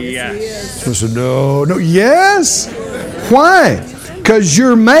 Yes. I said, no, yes. Why? Because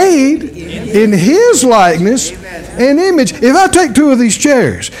you're made in his likeness and image. If I take two of these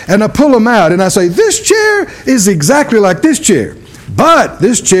chairs and I pull them out and I say, this chair is exactly like this chair, but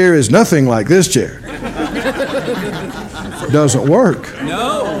this chair is nothing like this chair. Doesn't work.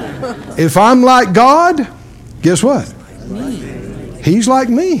 No. If I'm like God, guess what? He's like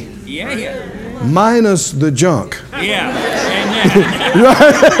me. Yeah. Minus the junk. Yeah.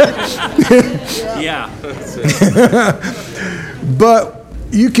 Yeah. But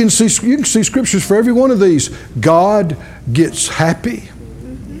you can see scriptures for every one of these. God gets happy.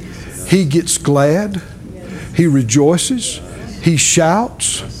 He gets glad. He rejoices. He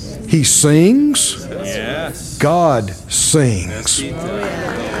shouts. He sings. Yes. God sings.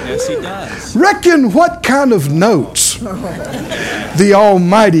 Yes, he does. Reckon what kind of notes the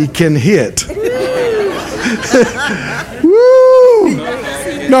Almighty can hit. Woo!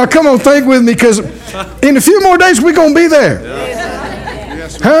 Now, come on, think with me, because in a few more days we're going to be there.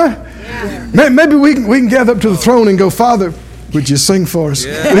 Huh? Maybe we can gather up to the throne and go, Father, would you sing for us?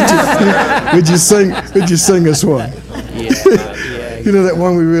 Would you sing us one? You know that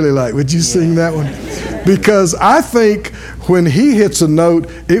one we really like. Would you sing that one? Because I think when he hits a note,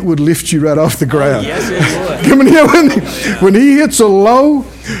 it would lift you right off the ground. Yes, it would. I mean, when he hits a low,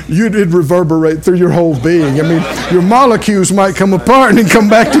 it'd reverberate through your whole being. I mean, your molecules might come apart and then come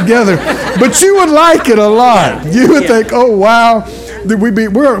back together, but you would like it a lot. You would think, oh, wow.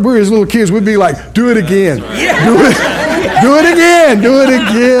 We're as little kids, we'd be like, do it again. Do it again. Do it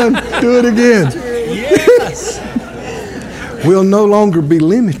again. Do it again. Yes. We'll no longer be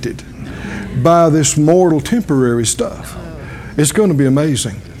limited by this mortal temporary stuff. It's going to be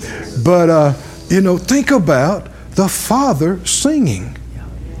amazing. But, think about the Father singing.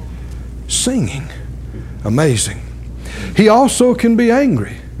 Singing. Amazing. He also can be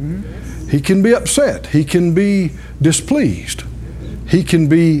angry. He can be upset. He can be displeased. He can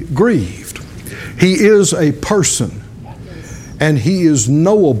be grieved. He is a person, and He is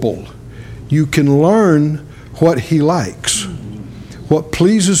knowable. You can learn what He likes, what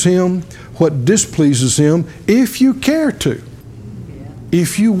pleases Him, what displeases Him, if you care to,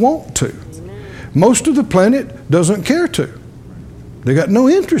 if you want to. Most of the planet doesn't care to. They got no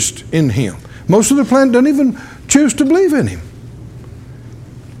interest in Him. Most of the planet doesn't even choose to believe in Him.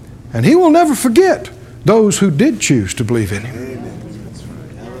 And He will never forget those who did choose to believe in Him.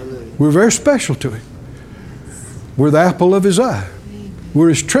 We're very special to Him. We're the apple of His eye. We're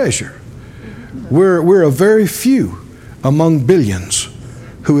His treasure. We're a very few among billions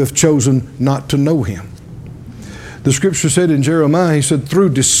who have chosen not to know Him. The scripture said in Jeremiah, He said, through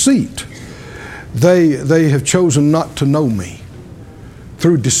deceit, they have chosen not to know me.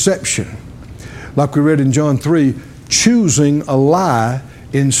 Through deception. Like we read in John 3, choosing a lie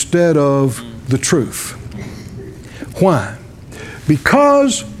instead of the truth. Why?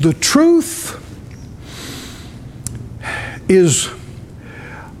 Because the truth is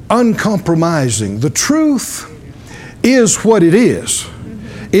uncompromising. The truth is what it is.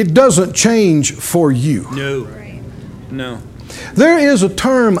 It doesn't change for you. No. No. There is a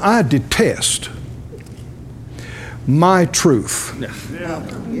term I detest. My truth.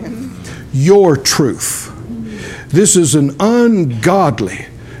 Your truth. This is an ungodly,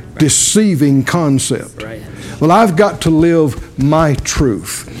 deceiving concept. Right. Well, I've got to live my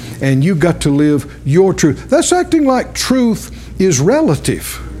truth, and you've got to live your truth. That's acting like truth is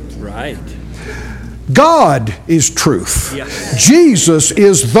relative. Right. God is truth. Yes. Jesus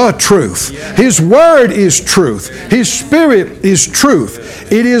is the truth. Yes. His Word is truth. His Spirit is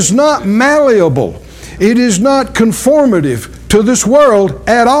truth. It is not malleable. It is not conformative to this world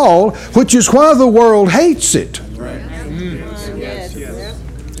at all, which is why the world hates it.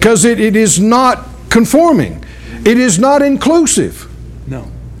 Because it is not conforming. It is not inclusive. No.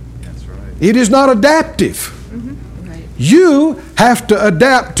 It is not adaptive. You have to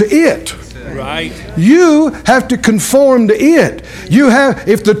adapt to it. Right. You have to conform to it.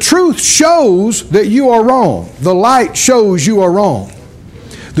 If the truth shows that you are wrong, the light shows you are wrong,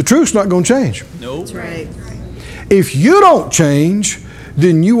 the truth's not going to change. Nope. That's right. If you don't change,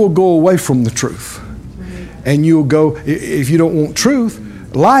 then you will go away from the truth. And you'll go, if you don't want truth,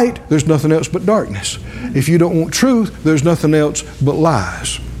 light, there's nothing else but darkness. If you don't want truth, there's nothing else but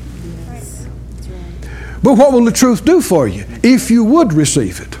lies. But what will the truth do for you if you would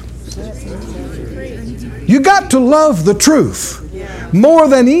receive it? You got to love the truth more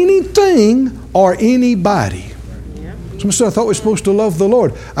than anything or anybody. Somebody said, I thought we were supposed to love the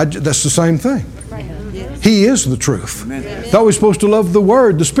Lord. That's the same thing. He is the truth. I thought we were supposed to love the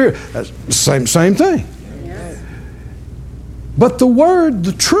Word, the Spirit. That's the same thing. But the Word,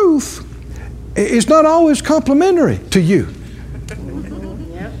 the truth, is not always complimentary to you.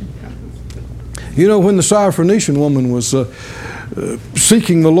 You know, when the Syrophoenician woman was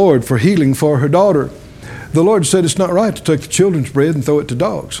seeking the Lord for healing for her daughter, the Lord said it's not right to take the children's bread and throw it to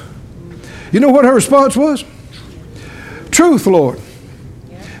dogs. You know what her response was? Truth, Lord.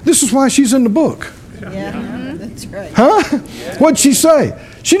 This is why she's in the book. Yeah, that's right. Huh? What'd she say?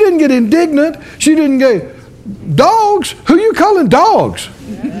 She didn't get indignant. She didn't go, dogs? Who you calling dogs?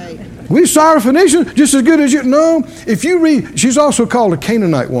 Right. We Syrophoenicians just as good as you. No, if you read, she's also called a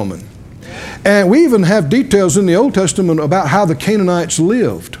Canaanite woman. And we even have details in the Old Testament about how the Canaanites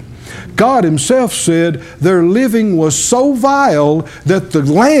lived. God Himself said their living was so vile that the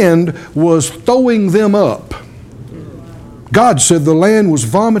land was throwing them up. God said the land was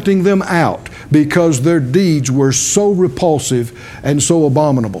vomiting them out because their deeds were so repulsive and so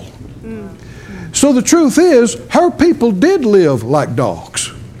abominable. So the truth is, her people did live like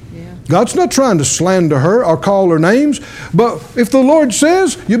dogs. God's not trying to slander her or call her names, but if the Lord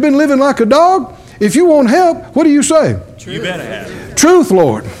says you've been living like a dog, if you want help, what do you say? You better have it. Truth,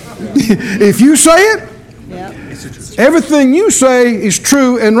 Lord. If you say it, everything you say is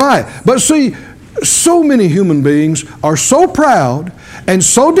true and right. But see, So many human beings are so proud and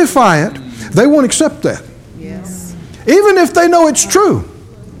so defiant, they won't accept that. Yes. Even if they know it's true,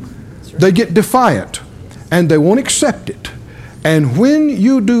 they get defiant and they won't accept it. And when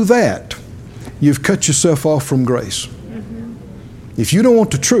you do that, you've cut yourself off from grace. If you don't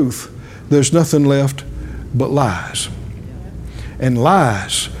want the truth, there's nothing left but lies. And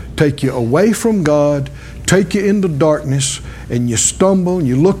lies take you away from God, take you into darkness, and you stumble and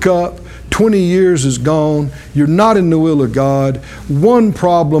you look up. 20 years is gone. You're not in the will of God. One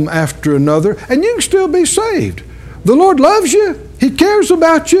problem after another, and you can still be saved. The Lord loves you. He cares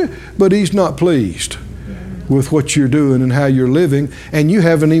about you, but He's not pleased with what you're doing and how you're living, and you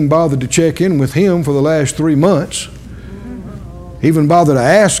haven't even bothered to check in with Him for the last 3 months. Even bother to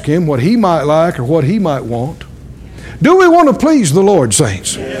ask Him what He might like or what He might want. Do we want to please the Lord,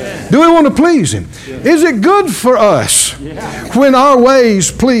 saints? Do we want to please Him? Is it good for us when our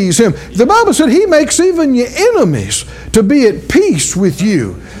ways please Him? The Bible said He makes even your enemies to be at peace with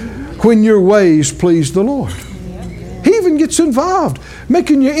you when your ways please the Lord. He even gets involved,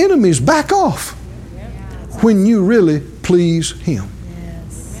 making your enemies back off when you really please Him.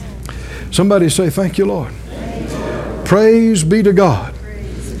 Somebody say, thank you, Lord. Praise be to God.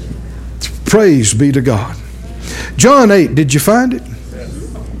 Praise be to God. John 8, did you find it?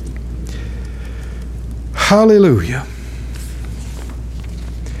 Hallelujah.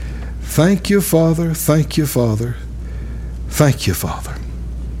 Thank you, Father. Thank you, Father. Thank you, Father.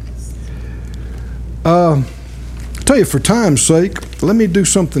 I'll tell you, for time's sake, let me do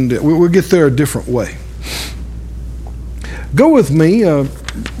something. We'll get there a different way. Go with me.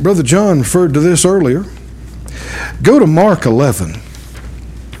 Brother John referred to this earlier. Go to Mark 11.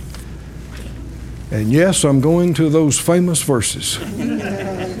 And yes, I'm going to those famous verses.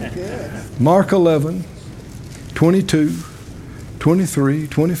 Mark 11, 22, 23,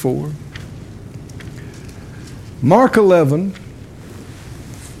 24. Mark 11.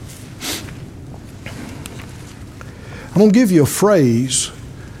 I'm going to give you a phrase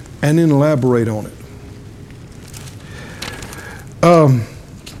and then elaborate on it.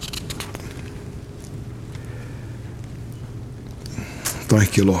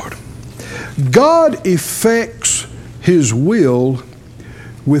 Thank you, Lord. God effects His will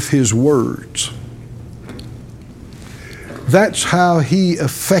with His words. That's how He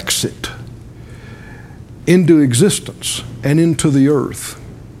effects it into existence and into the earth.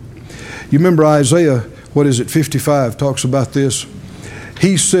 You remember Isaiah, 55, talks about this.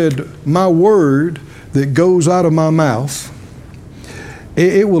 He said, my word that goes out of my mouth,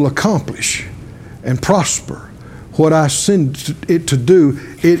 it will accomplish and prosper what I send it to do.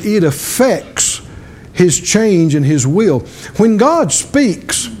 It affects His change and His will. When God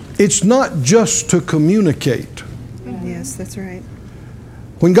speaks, it's not just to communicate. Yes, that's right.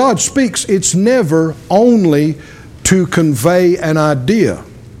 When God speaks, it's never only to convey an idea.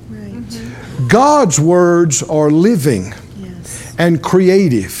 Right. God's words are living and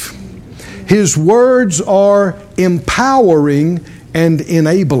creative. His words are empowering and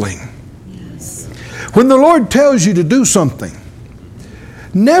enabling. When the Lord tells you to do something,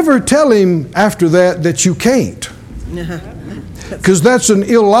 never tell Him after that you can't. Because that's an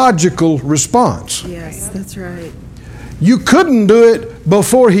illogical response. Yes, that's right. You couldn't do it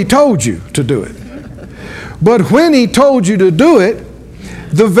before He told you to do it. But when He told you to do it,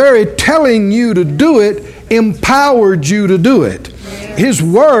 the very telling you to do it empowered you to do it. His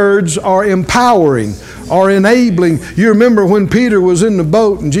words are empowering, are enabling. You remember when Peter was in the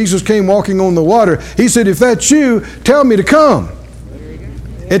boat and Jesus came walking on the water, He said, if that's you, tell me to come.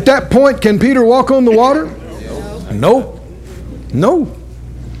 At that point, can Peter walk on the water? No. No.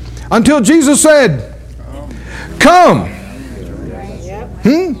 Until Jesus said, come.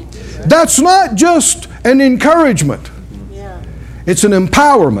 That's not just an encouragement. It's an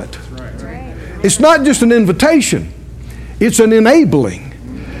empowerment. It's not just an invitation. It's an enabling.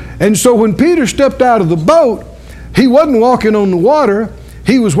 And so when Peter stepped out of the boat, he wasn't walking on the water.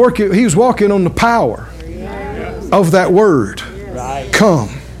 He was walking on the power of that word. Come.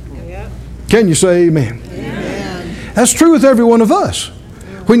 Can you say amen? That's true with every one of us.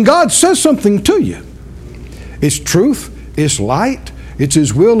 When God says something to you, it's truth, it's light, it's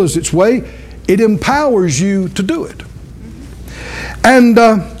His will, it's its way, it empowers you to do it. And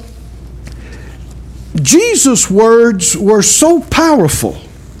Jesus' words were so powerful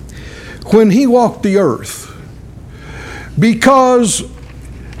when He walked the earth because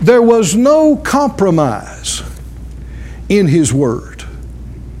there was no compromise in His word,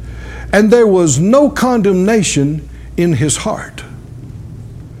 and there was no condemnation in His heart.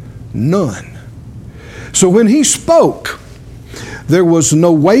 None. So when He spoke, there was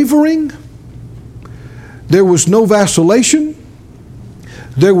no wavering, There was no vacillation.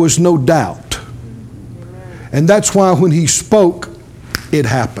 There was no doubt. And that's why when he spoke, it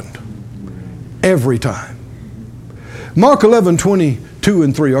happened. Every time. Mark 11:22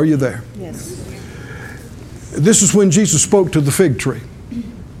 and 3. Are you there? Yes. This is when Jesus spoke to the fig tree.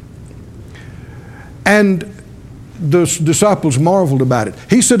 And the disciples marveled about it.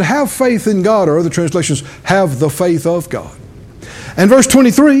 He said, have faith in God, or other translations, have the faith of God. And verse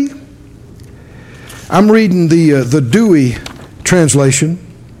 23, I'm reading the Dewey translation.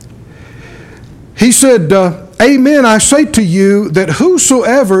 He said, Amen, I say to you that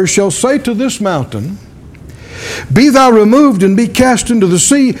whosoever shall say to this mountain, be thou removed and be cast into the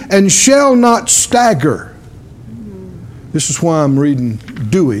sea, and shall not stagger. This is why I'm reading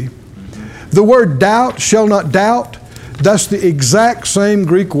Dewey. The word doubt, shall not doubt, that's the exact same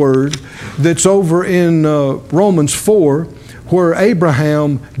Greek word that's over in Romans 4, where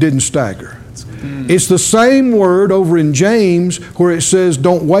Abraham didn't stagger. It's the same word over in James where it says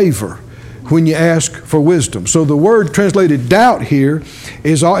don't waver when you ask for wisdom. So the word translated doubt here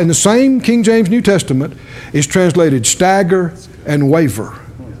is in the same King James New Testament is translated stagger and waver.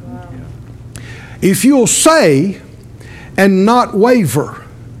 If you'll say and not waver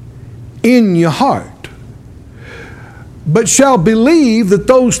in your heart, but shall believe that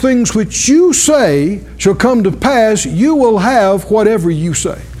those things which you say shall come to pass, you will have whatever you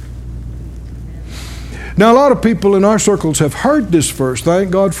say. Now, a lot of people in our circles have heard this verse.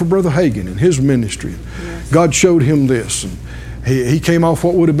 Thank God for Brother Hagin and his ministry. Yes. God showed him this, and he came off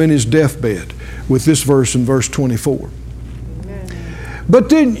what would have been his deathbed with this verse in verse 24. Amen. But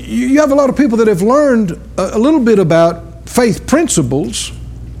then you have a lot of people that have learned a little bit about faith principles,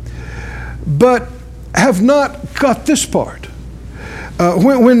 but have not got this part.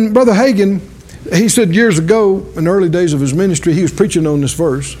 When Brother Hagin, he said years ago, in the early days of his ministry, he was preaching on this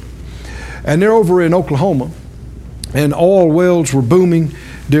verse, and they're over in Oklahoma, and oil wells were booming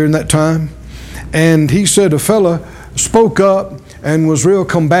during that time, and he said a fella spoke up and was real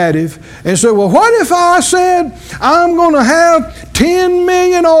combative and said, well, what if I said I'm going to have 10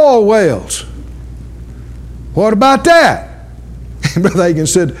 million oil wells? What about that? And Brother Hagin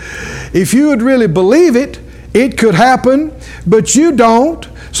said, if you would really believe it, it could happen, but you don't,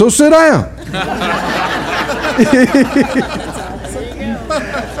 so sit down.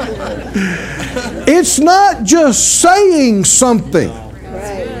 It's not just saying something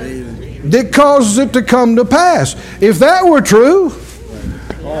that causes it to come to pass. If that were true,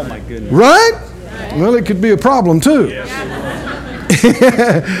 oh my goodness, right? Well, it could be a problem too.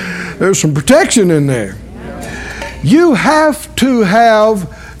 There's some protection in there. You have to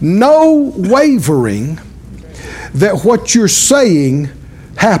have no wavering that what you're saying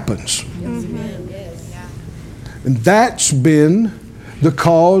happens. And that's been the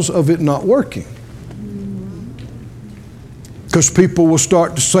cause of it not working. Because people will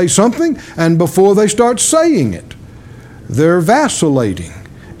start to say something, and before they start saying it, they're vacillating.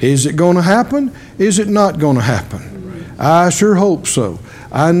 Is it going to happen? Is it not going to happen? I sure hope so.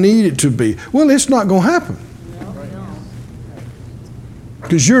 I need it to be. Well, it's not going to happen.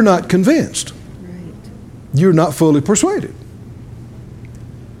 Because you're not convinced. You're not fully persuaded.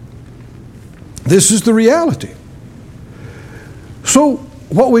 This is the reality. So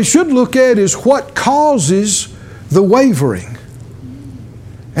what we should look at is what causes the wavering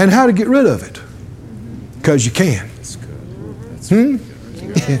and how to get rid of it. Because you can. That's good.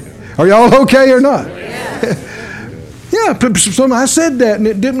 Are y'all okay or not? Yeah, I said that and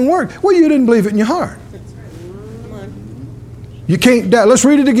it didn't work. Well, you didn't believe it in your heart. You can't doubt. Let's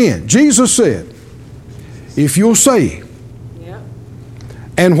read it again. Jesus said, if you'll say,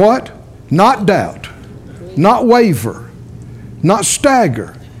 and what? Not doubt, not waver, not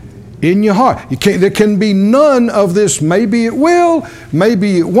stagger in your heart. There can be none of this. Maybe it will,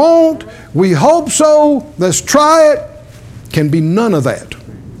 maybe it won't. We hope so. Let's try it. Can be none of that.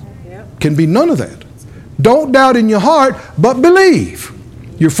 Can be none of that. Don't doubt in your heart, but believe.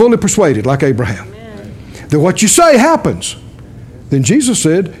 You're fully persuaded, like Abraham, that what you say happens. Then Jesus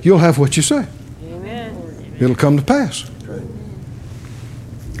said, you'll have what you say. Amen. It'll come to pass.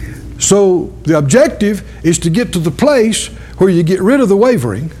 So the objective is to get to the place where you get rid of the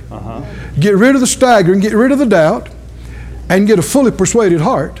wavering, get rid of the staggering, get rid of the doubt, and get a fully persuaded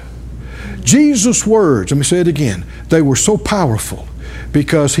heart. Jesus' words, let me say it again, they were so powerful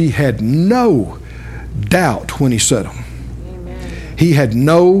because he had no doubt when he said them. Amen. He had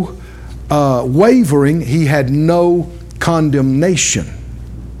no wavering. He had no condemnation.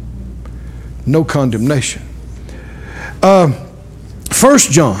 No condemnation. 1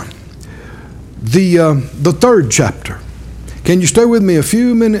 John, the 3rd chapter. Can you stay with me a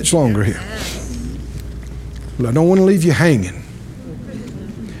few minutes longer here? Well, I don't want to leave you hanging.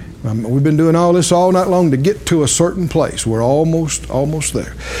 We've been doing all this all night long to get to a certain place. We're almost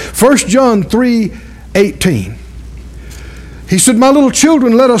there. 1 John 3:18. He said, my little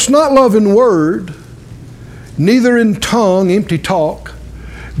children, let us not love in word, neither in tongue, empty talk,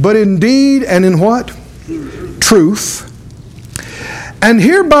 but in deed and in what? Truth. And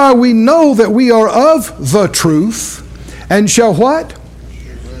hereby we know that we are of the truth, and shall what?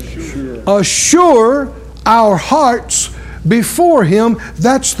 Assure our hearts before Him.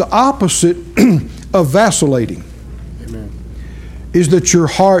 That's the opposite of vacillating. Amen. Is that your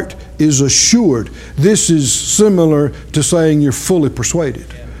heart is assured. This is similar to saying you're fully persuaded.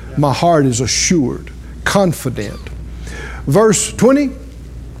 My heart is assured, confident. Verse 20.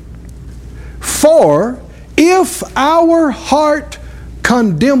 For if our heart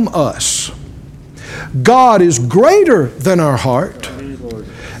condemn us, God is greater than our heart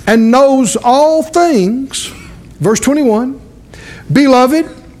and knows all things. Verse 21, beloved,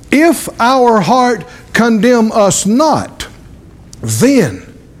 if our heart condemn us not, then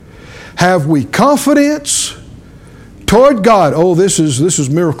have we confidence toward God. Oh, this is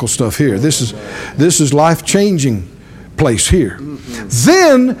miracle stuff here. This is life-changing place here.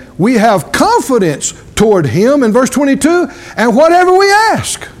 Then we have confidence toward Him in verse 22, and whatever we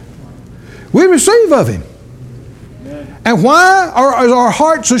ask, we receive of Him. And why are our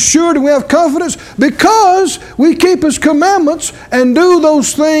hearts assured and we have confidence? Because we keep His commandments and do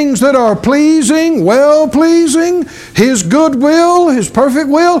those things that are pleasing, well-pleasing, His good will, His perfect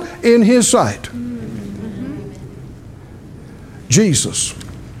will in His sight. Jesus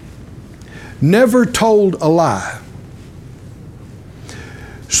never told a lie.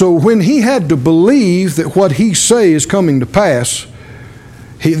 So when He had to believe that what He say is coming to pass,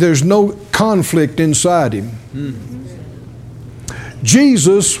 there's no conflict inside Him.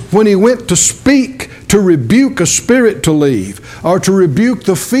 Jesus, when He went to speak, to rebuke a spirit to leave, or to rebuke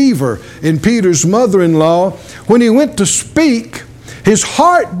the fever in Peter's mother-in-law, when He went to speak, His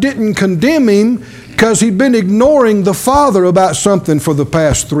heart didn't condemn Him because He'd been ignoring the Father about something for the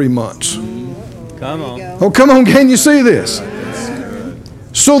past 3 months. Come on. Oh, come on, can you see this?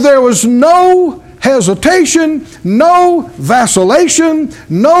 So there was no hesitation, no vacillation,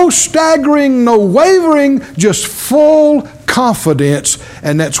 no staggering, no wavering, just full confidence.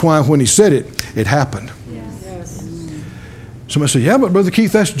 And that's why when He said it, it happened. Yes. Somebody said, yeah, but Brother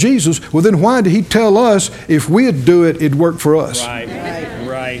Keith, that's Jesus. Well, then why did He tell us if we'd do it, it'd work for us? Right.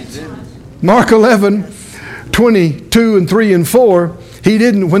 Mark 11:22 and 3 and 4, He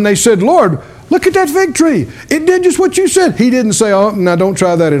didn't, when they said, Lord, look at that fig tree. It did just what you said. He didn't say, oh, now don't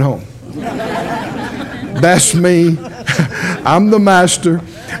try that at home. That's me. I'm the master.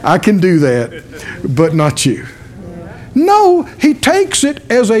 I can do that, but not you. No, He takes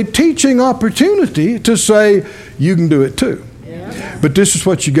it as a teaching opportunity to say, you can do it too. But this is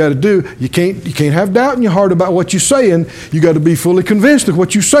what you got to do. You can't have doubt in your heart about what you're saying. You got to be fully convinced that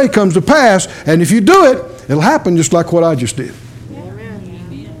what you say comes to pass. And if you do it, it'll happen just like what I just did.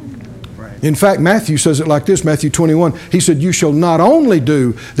 In fact, Matthew says it like this, Matthew 21. He said, you shall not only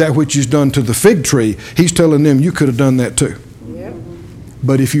do that which is done to the fig tree. He's telling them you could have done that too. Yep.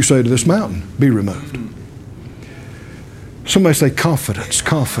 But if you say to this mountain, be removed. Somebody say confidence.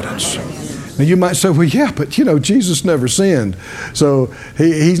 Now you might say, well, yeah, but Jesus never sinned. So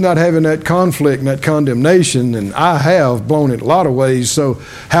He's not having that conflict and that condemnation, and I have blown it a lot of ways. So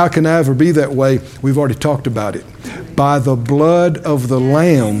how can I ever be that way? We've already talked about it. By the blood of the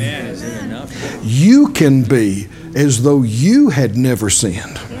Lamb, you can be as though you had never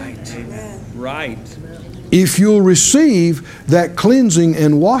sinned. Right. If you'll receive that cleansing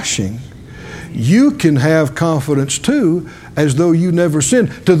and washing, you can have confidence too, as though you never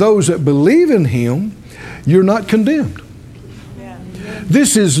sinned. To those that believe in Him, you're not condemned.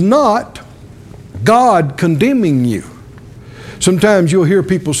 This is not God condemning you. Sometimes you'll hear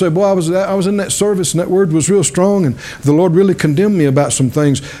people say, boy, I was in that service and that word was real strong and the Lord really condemned me about some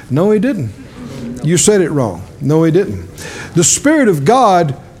things. No, He didn't. You said it wrong. No, He didn't. The Spirit of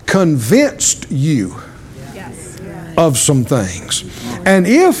God convinced you of some things. And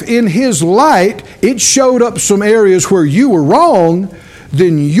if in His light it showed up some areas where you were wrong,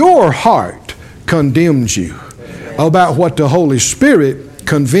 then your heart condemns you about what the Holy Spirit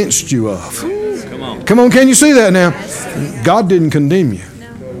convinced you of. Come on, can you see that now? God didn't condemn you.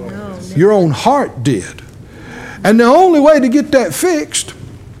 Your own heart did. And the only way to get that fixed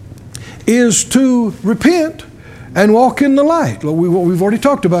is to repent and walk in the light. We've already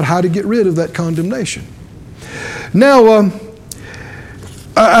talked about how to get rid of that condemnation. Now,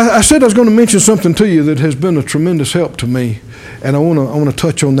 I said I was going to mention something to you that has been a tremendous help to me, and I want to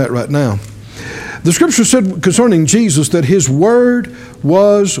touch on that right now. The scripture said concerning Jesus that his word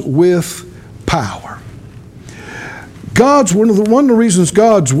was with power. One of the reasons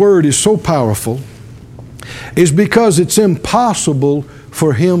God's word is so powerful is because it's impossible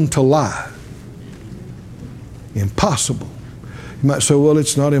for him to lie. Impossible. You might say, well,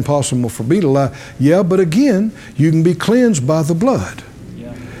 it's not impossible for me to lie. Yeah, but again, you can be cleansed by the blood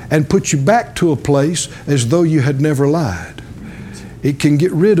and put you back to a place as though you had never lied. It can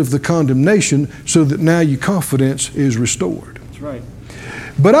get rid of the condemnation so that now your confidence is restored. That's right.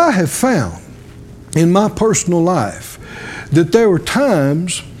 But I have found in my personal life that there were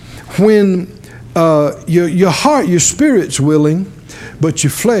times when your heart, your spirit's willing, but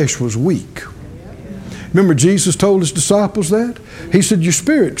your flesh was weak. Remember Jesus told his disciples that? He said, your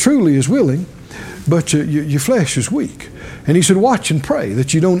spirit truly is willing, but your flesh is weak. And he said, watch and pray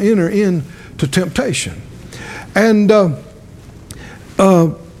that you don't enter into temptation. And the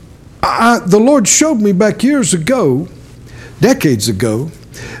Lord showed me back years ago, decades ago,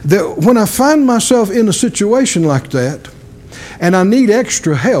 that when I find myself in a situation like that and I need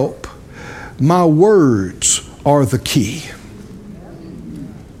extra help, my words are the key.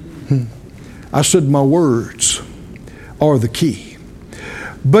 I said my words are the key.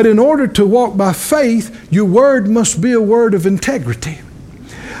 But in order to walk by faith, your word must be a word of integrity.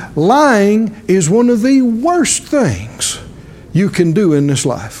 Lying is one of the worst things you can do in this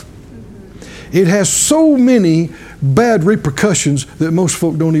life. It has so many bad repercussions that most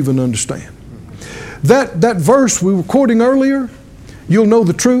folk don't even understand. That verse we were quoting earlier, you'll know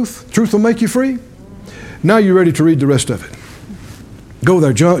the truth. Truth will make you free. Now you're ready to read the rest of it. Go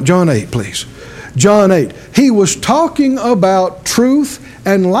there, John 8, please. John 8. He was talking about truth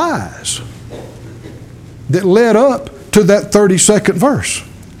and lies that led up to that 32nd verse.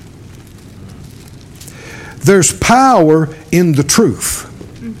 There's power in the truth.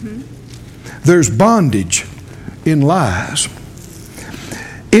 There's bondage in lies.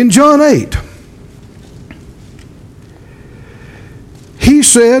 In John 8,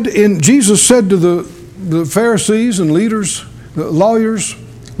 Jesus said to the Pharisees and leaders, lawyers,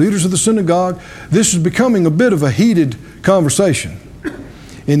 leaders of the synagogue, this is becoming a bit of a heated conversation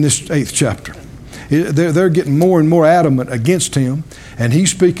in this 8th chapter. They're getting more and more adamant against him, and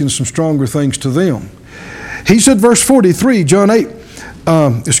he's speaking some stronger things to them. He said, verse 43, John 8,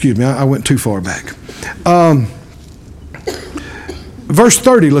 excuse me, I went too far back. Verse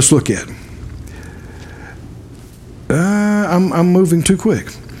 30, let's look at. I'm moving too quick.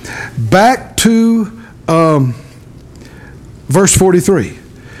 Back to verse 43.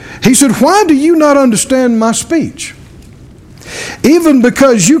 He said, why do you not understand my speech? Even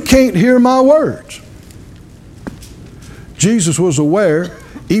because you can't hear my words. Jesus was aware,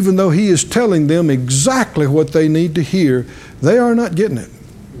 even though he is telling them exactly what they need to hear, they are not getting it.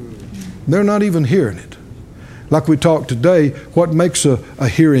 They're not even hearing it. Like we talked today, what makes a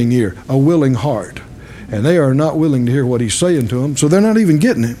hearing ear? A willing heart. And they are not willing to hear what he's saying to them, so they're not even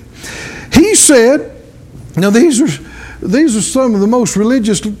getting it. He said, now these are some of the most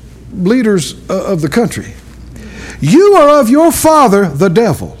religious leaders of the country. You are of your father, the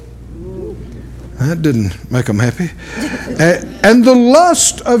devil. That didn't make them happy. And the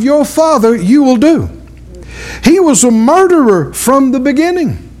lust of your father you will do. He was a murderer from the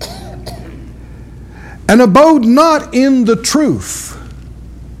beginning and abode not in the truth.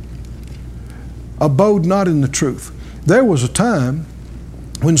 Abode not in the truth. There was a time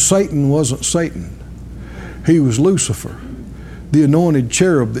when Satan wasn't Satan. He was Lucifer, the anointed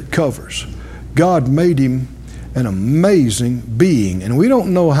cherub that covers. God made him an amazing being, and we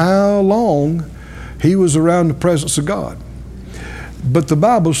don't know how long he was around the presence of God. But the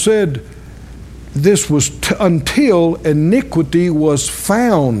Bible said this was until iniquity was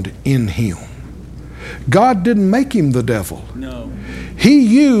found in him. God didn't make him the devil. No. He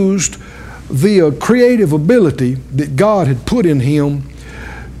used the creative ability that God had put in him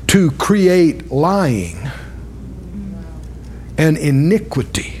to create lying and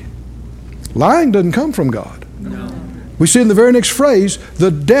iniquity. Lying doesn't come from God. No. We see in the very next phrase,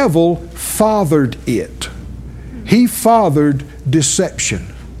 the devil fathered it. He fathered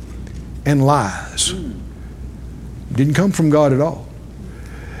deception and lies. Didn't come from God at all.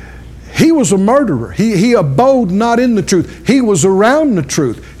 He was a murderer. He abode not in the truth. He was around the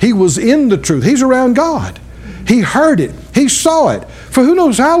truth. He was in the truth. He's around God. He heard it. He saw it. For who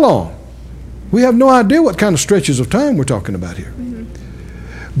knows how long? We have no idea what kind of stretches of time we're talking about here.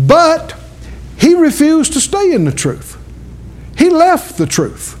 But he refused to stay in the truth. He left the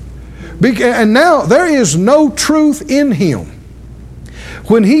truth. And now there is no truth in him.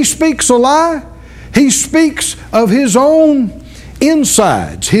 When he speaks a lie, he speaks of his own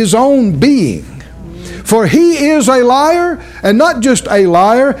insides, his own being. For he is a liar, and not just a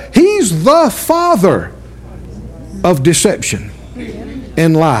liar, he's the father of deception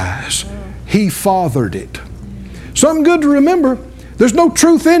and lies. He fathered it. Something good to remember. There's no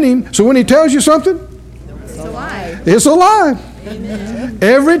truth in him, so when he tells you something, It's a lie. it's a lie. Amen.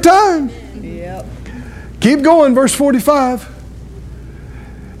 Every time. Yep. Keep going, verse 45.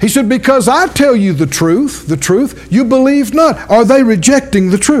 He said, because I tell you the truth, you believe not. Are they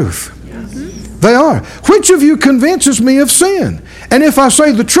rejecting the truth? They are. Which of you convinces me of sin? And if I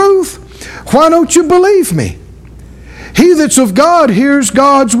say the truth, why don't you believe me? He that's of God hears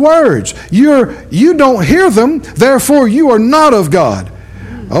God's words. You don't hear them, therefore you are not of God.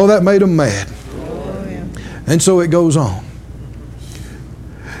 Oh, that made them mad. Oh, yeah. And so it goes on.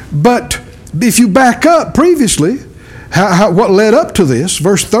 But if you back up previously, what led up to this,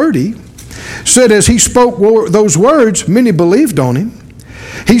 verse 30, said as he spoke those words, many believed on him.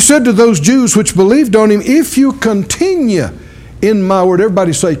 He said to those Jews which believed on him, if you continue in my word,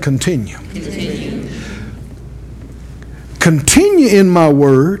 everybody say continue. Continue in my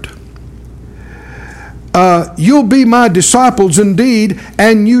word, you'll be my disciples indeed,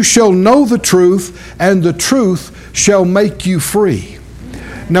 and you shall know the truth, and the truth shall make you free.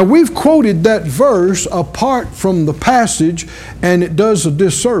 Now we've quoted that verse apart from the passage, and it does a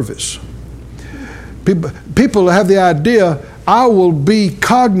disservice. People have the idea, I will be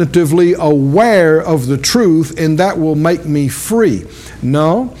cognitively aware of the truth and that will make me free.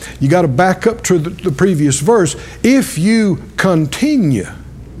 No, you got to back up to the previous verse. If you continue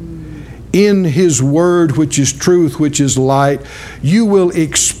in His Word, which is truth, which is light, you will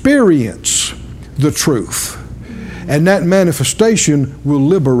experience the truth. And that manifestation will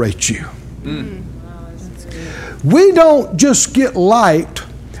liberate you. We don't just get light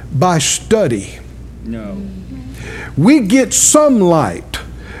by study. No. We get some light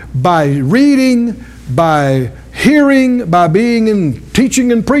by reading, by hearing, by being in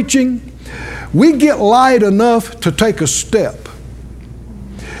teaching and preaching. We get light enough to take a step.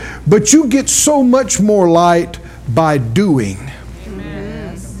 But you get so much more light by doing.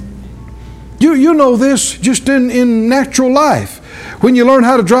 You know this just in natural life. When you learn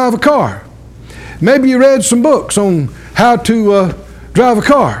how to drive a car. Maybe you read some books on how to drive a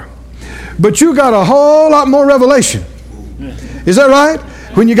car. But you got a whole lot more revelation. Is that right?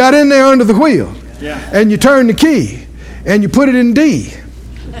 When you got in there under the wheel. Yeah. And you turn the key. And you put it in D.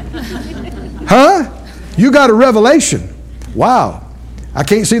 Huh? You got a revelation. Wow. I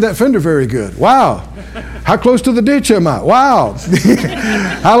can't see that fender very good. Wow. How close to the ditch am I? Wow.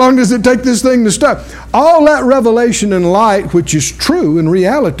 How long does it take this thing to stop? All that revelation and light, which is true in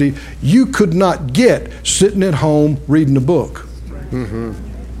reality, you could not get sitting at home reading a book.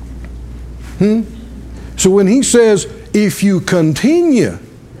 So when he says, if you continue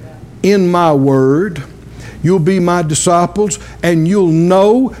in my word, you'll be my disciples, and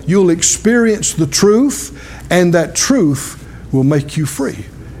you'll experience the truth, and that truth will make you free.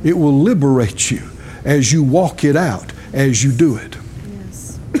 It will liberate you as you walk it out, as you do it.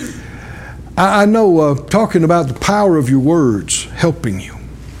 Yes. I know talking about the power of your words helping you.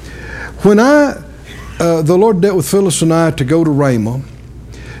 When the Lord dealt with Phyllis and I to go to Rhema,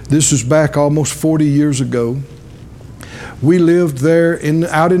 this is back almost 40 years ago. We lived there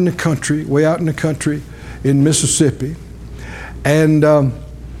out in the country, way out in the country in Mississippi, and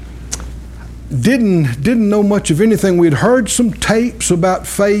didn't know much of anything. We'd heard some tapes about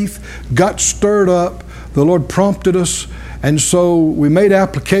faith, got stirred up. The Lord prompted us, and so we made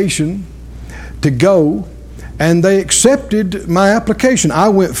application to go, and they accepted my application. I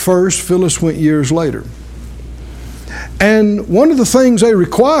went first, Phyllis went years later. And one of the things they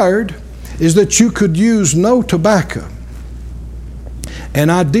required is that you could use no tobacco.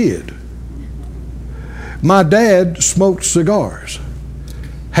 And I did. My dad smoked cigars.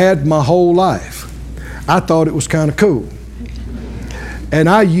 Had my whole life. I thought it was kind of cool. And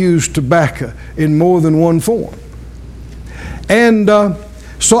I used tobacco in more than one form. And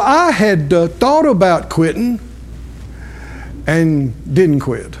so I had thought about quitting and didn't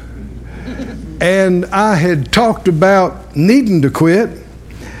quit. And I had talked about needing to quit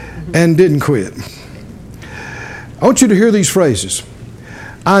and didn't quit. I want you to hear these phrases.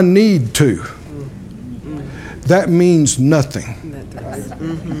 I need to. That means nothing.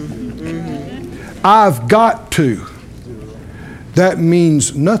 I've got to. That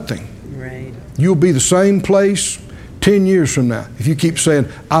means nothing. Right. You'll be the same place 10 years from now if you keep saying,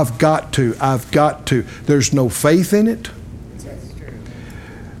 I've got to, I've got to. There's no faith in it.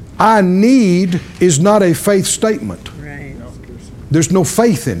 I need is not a faith statement. Right. There's no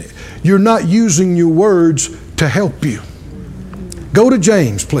faith in it. You're not using your words to help you. Go to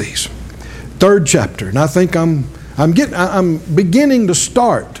James, please. 3rd chapter. And I think I'm beginning to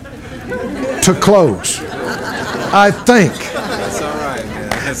start to close. I think. That's all right, man.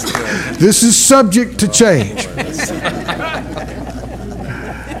 That's good. This is subject to change.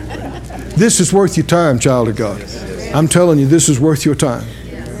 This is worth your time, child of God. I'm telling you, this is worth your time.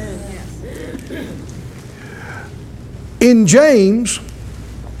 In James,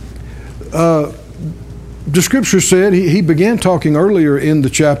 the scripture said, he began talking earlier in the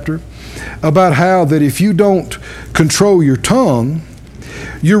chapter about how that if you don't control your tongue,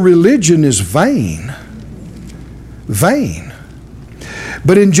 your religion is vain. Vain.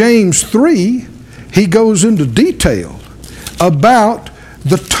 But in James 3, he goes into detail about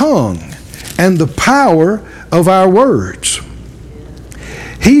the tongue and the power of our words.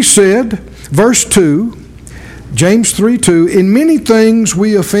 He said, verse 2, James 3:2, in many things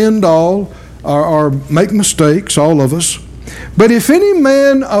we offend all, or make mistakes, all of us. But if any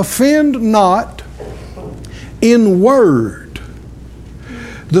man offend not in word,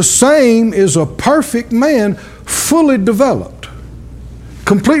 the same is a perfect man, fully developed,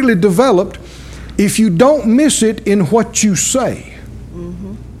 completely developed, if you don't miss it in what you say.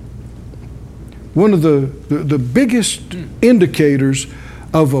 One of the biggest indicators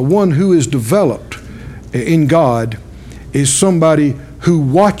of one who is developed in God is somebody who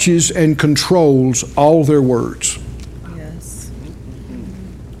watches and controls all their words. Yes.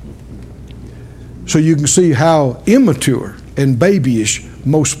 So you can see how immature and babyish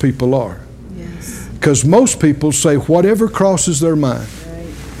most people are. Yes. Because most people say whatever crosses their mind. Right.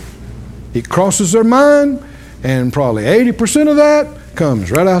 It crosses their mind, and probably 80% of that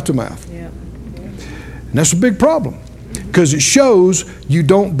comes right out the mouth. Yeah. And that's a big problem, because it shows you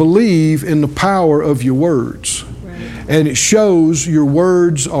don't believe in the power of your words. Right. And it shows your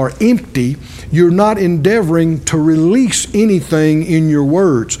words are empty. You're not endeavoring to release anything in your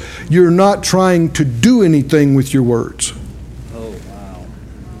words. You're not trying to do anything with your words. Oh, wow.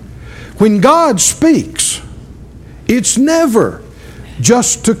 When God speaks, it's never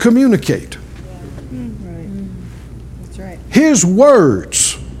just to communicate. Right. That's right. His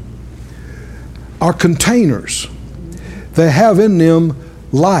words are containers. They have in them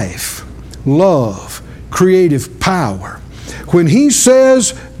life, love, creative power. When He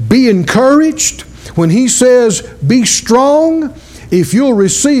says, be encouraged, when He says, be strong, if you'll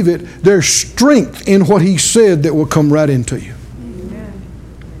receive it, there's strength in what He said that will come right into you. Amen.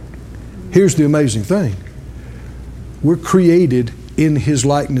 Here's the amazing thing. We're created in His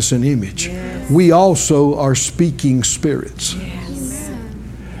likeness and image. Yes. We also are speaking spirits. Yes.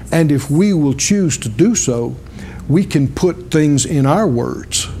 And if we will choose to do so, we can put things in our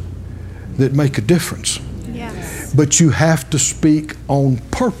words that make a difference. Yes. But you have to speak on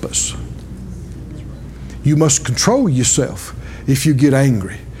purpose. You must control yourself if you get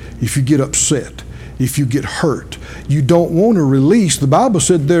angry, if you get upset, if you get hurt. You don't want to release. The Bible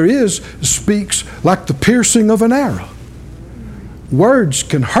said speaks like the piercing of an arrow. Words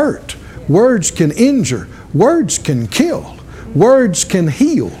can hurt. Words can injure. Words can kill. Words can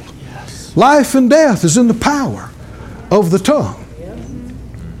heal. Life and death is in the power of the tongue.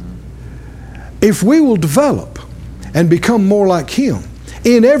 If we will develop and become more like Him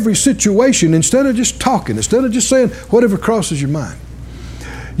in every situation, instead of just talking, instead of just saying whatever crosses your mind,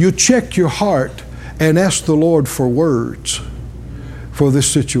 you check your heart and ask the Lord for words for this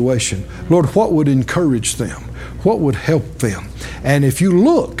situation. Lord, what would encourage them? What would help them? And if you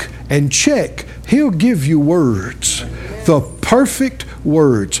look and check, He'll give you words, the perfect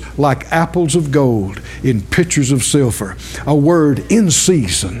words, like apples of gold in pitchers of silver, a word in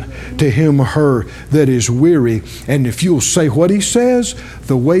season to him or her that is weary. And if you'll say what He says,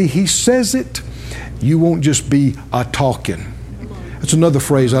 the way He says it, you won't just be a talking. That's another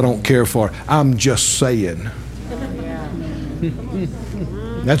phrase I don't care for. I'm just saying.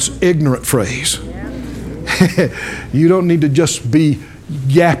 That's ignorant phrase. You don't need to just be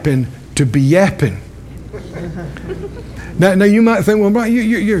yapping to be yapping. Now you might think, well, Brian,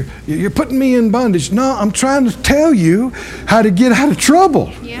 you're putting me in bondage. No, I'm trying to tell you how to get out of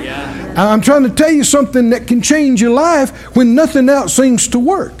trouble. Yeah. I'm trying to tell you something that can change your life when nothing else seems to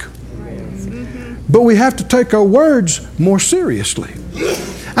work. But we have to take our words more seriously.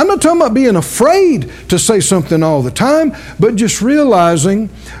 I'm not talking about being afraid to say something all the time, but just realizing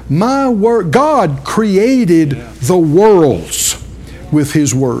my word, God created the worlds with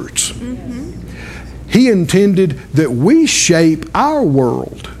His words. He intended that we shape our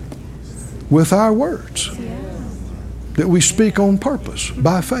world with our words, that we speak on purpose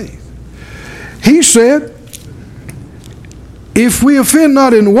by faith. He said, if we offend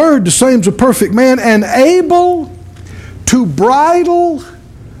not in word, the same is a perfect man and able to bridle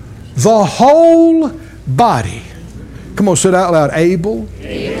The whole body. Come on, say it out loud. Able,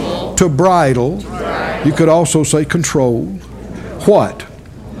 to bridle. You could also say control. What?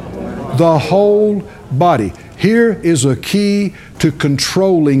 The whole body. Here is a key to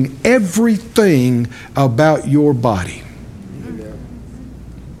controlling everything about your body.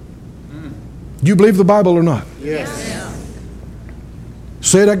 Do you believe the Bible or not? Yes.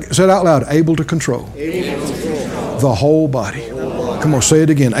 Say it out loud. Able to control. The whole body. Come on, say it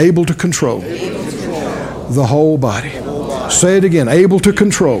again. Able to control. The whole body. Say it again. Able to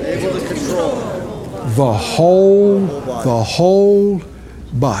control. The whole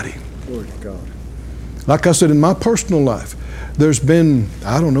body. Like I said, in my personal life, there's been,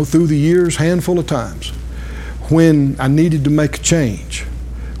 I don't know, through the years, handful of times when I needed to make a change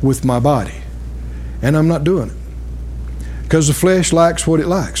with my body. And I'm not doing it. Because the flesh likes what it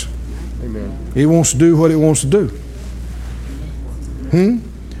likes. Amen. It wants to do what it wants to do.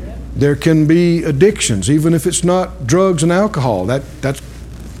 There can be addictions, even if it's not drugs and alcohol. That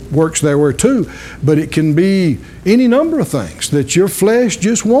works there too. But it can be any number of things that your flesh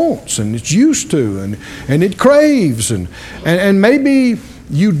just wants and it's used to and it craves. And maybe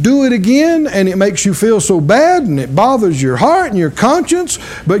you do it again and it makes you feel so bad and it bothers your heart and your conscience.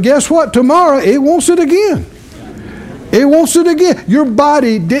 But guess what? Tomorrow it wants it again. It wants it again. Your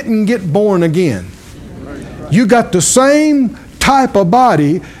body didn't get born again. You got the same type of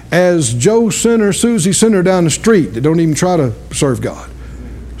body as Joe Sinner, Susie Sinner down the street that don't even try to serve God.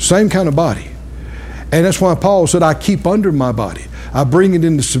 Same kind of body. And that's why Paul said, I keep under my body. I bring it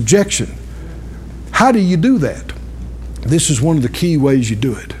into subjection. How do you do that? This is one of the key ways you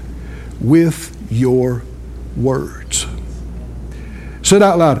do it. With your words. Say it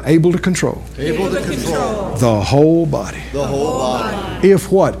out loud. Able to control. Able to control. The whole body. The whole body.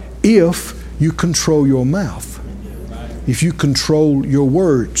 If what? If you control your mouth. If you control your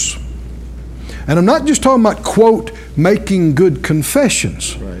words. And I'm not just talking about, quote, making good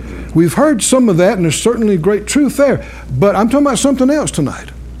confessions. Right. We've heard some of that, and there's certainly great truth there. But I'm talking about something else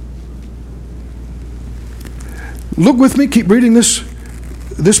tonight. Look with me. Keep reading this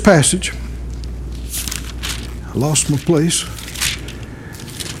passage. I lost my place.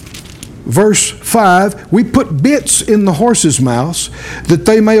 Verse 5, we put bits in the horses' mouths that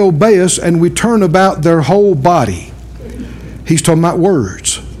they may obey us, and we turn about their whole body. He's talking about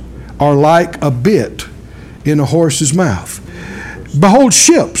words are like a bit in a horse's mouth. Behold,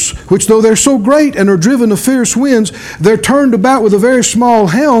 ships, which though they're so great and are driven of fierce winds, they're turned about with a very small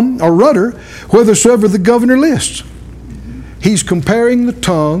helm or rudder, whithersoever the governor lists. He's comparing the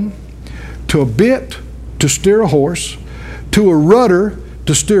tongue to a bit to steer a horse, to a rudder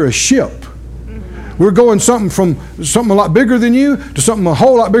to steer a ship. We're going from something a lot bigger than you to something a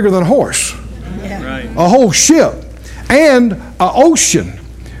whole lot bigger than a horse. Yeah. Right. A whole ship and an ocean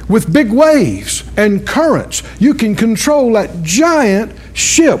with big waves and currents. You can control that giant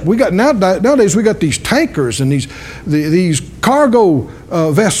ship. We got nowadays we got these tankers and these cargo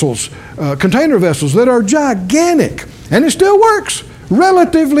vessels, container vessels that are gigantic, and it still works.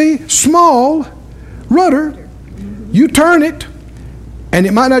 Relatively small rudder. You turn it, and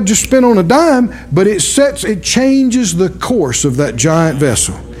it might not just spin on a dime, but it changes the course of that giant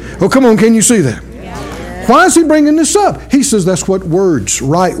vessel. Oh, come on, can you see that? Yeah. Why is he bringing this up? He says that's what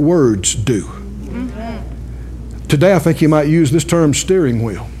right words do. Mm-hmm. Today I think you might use this term steering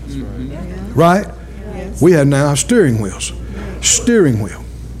wheel. Mm-hmm. Right? Yes. We have now steering wheels. Steering wheel.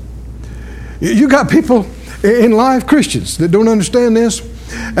 You got people in life, Christians, that don't understand this.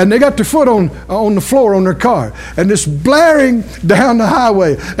 And they got their foot on the floor on their car, and it's blaring down the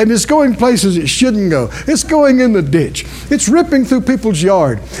highway, and it's going places it shouldn't go. It's going in the ditch. It's ripping through people's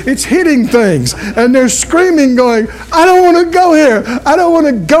yard. It's hitting things, and they're screaming, going, I don't want to go here. I don't want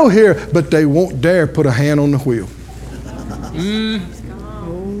to go here. But they won't dare put a hand on the wheel.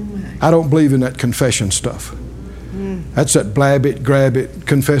 I don't believe in that confession stuff. That's that blab it, grab it,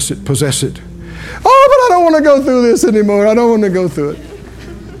 confess it, possess it. Oh, but I don't want to go through this anymore. I don't want to go through it.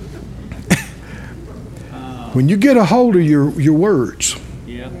 When you get a hold of your words,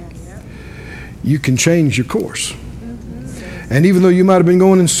 you can change your course. And even though you might have been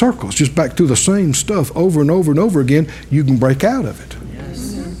going in circles, just back through the same stuff over and over and over again, you can break out of it.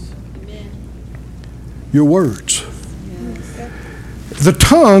 Your words. The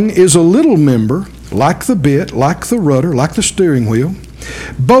tongue is a little member, like the bit, like the rudder, like the steering wheel,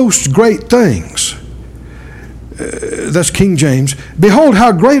 boasts great things. That's King James. Behold,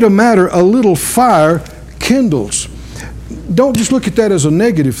 how great a matter a little fire kindles. Don't just look at that as a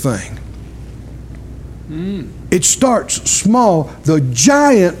negative thing. It starts small. The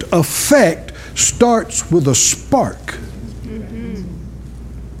giant effect starts with a spark.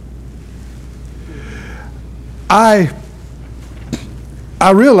 I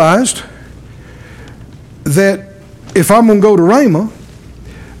realized that if I'm going to go to Rhema,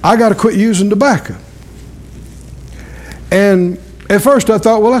 I got to quit using tobacco. And at first I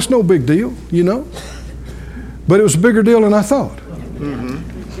thought, well, that's no big deal, you know. But it was a bigger deal than I thought.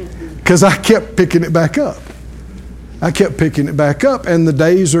 Because I kept picking it back up. I kept picking it back up, and the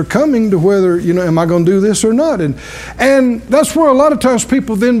days are coming to whether, you know, am I going to do this or not? And that's where a lot of times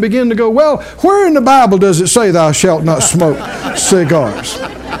people then begin to go, well, where in the Bible does it say thou shalt not smoke cigars?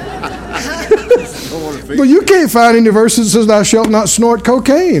 Well, you can't find any verses that says thou shalt not snort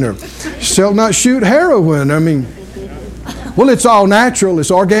cocaine or shalt not shoot heroin. I mean, well, it's all natural, it's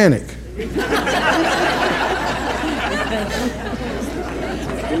organic.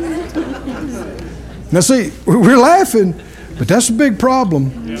 Now see, we're laughing, but that's a big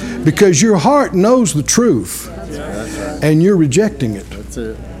problem because your heart knows the truth and you're rejecting it. That's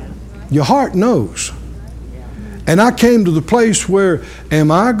it. Your heart knows. And I came to the place where, am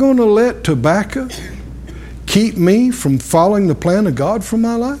I going to let tobacco keep me from following the plan of God for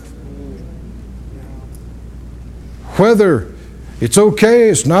my life? Whether it's okay,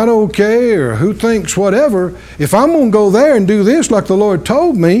 it's not okay, or who thinks whatever, if I'm going to go there and do this like the Lord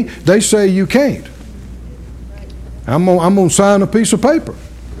told me, they say you can't. I'm going to sign a piece of paper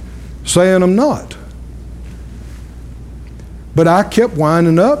saying I'm not. But I kept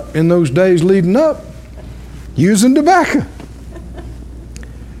winding up in those days leading up using tobacco.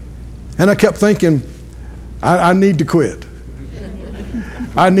 And I kept thinking, I need to quit.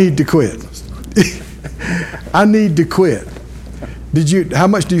 I need to quit. I need to quit. How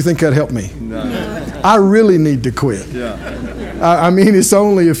much do you think that helped me? No. I really need to quit. Yeah. I mean, it's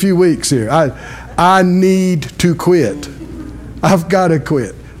only a few weeks here. I need to quit. I've got to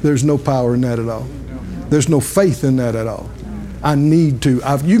quit. There's no power in that at all. There's no faith in that at all. I need to.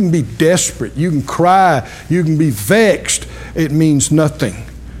 You can be desperate. You can cry. You can be vexed. It means nothing.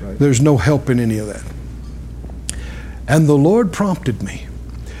 Right. There's no help in any of that. And the Lord prompted me.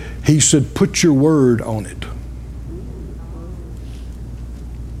 He said, put your word on it.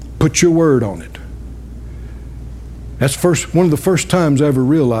 Put your word on it. That's one of the first times I ever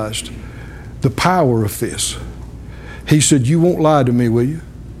realized the power of this. He said, you won't lie to me, will you?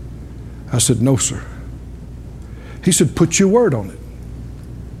 I said, no, sir. He said, put your word on it.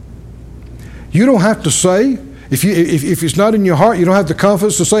 You don't have to say, if it's not in your heart, you don't have the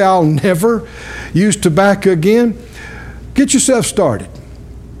confidence to say, I'll never use tobacco again. Get yourself started.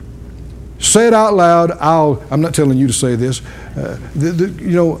 Say it out loud. I'm not telling you to say this.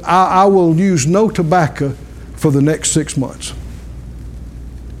 I will use no tobacco for the next 6 months.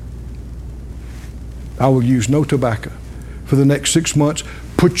 I will use no tobacco for the next 6 months.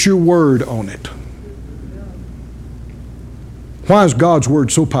 Put your word on it. Why is God's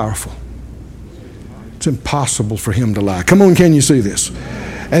word so powerful? It's impossible for him to lie. Come on, can you see this?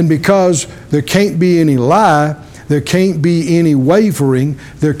 And because there can't be any lie, there can't be any wavering,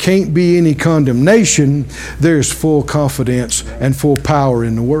 there can't be any condemnation, there's full confidence and full power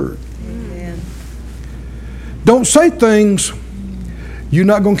in the word. Amen. Don't say things you're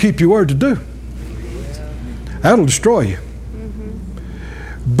not going to keep your word to do. That'll destroy you.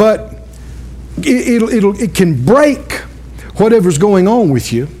 But it can break whatever's going on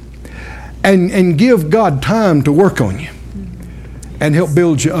with you and give God time to work on you and help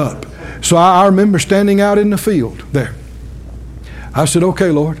build you up. So I remember standing out in the field there. I said, okay,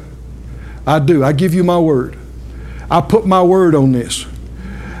 Lord, I do. I give you my word. I put my word on this.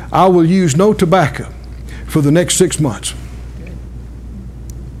 I will use no tobacco for the next 6 months.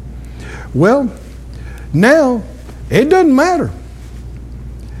 Well, now it doesn't matter.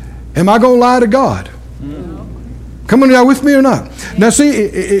 Am I going to lie to God? Come on, y'all with me or not? Now see,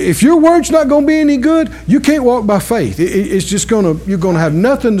 if your word's not going to be any good, you can't walk by faith. It's just you're going to have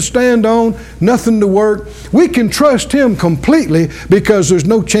nothing to stand on, nothing to work. We can trust him completely because there's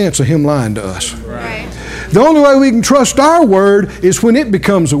no chance of him lying to us. Right. The only way we can trust our word is when it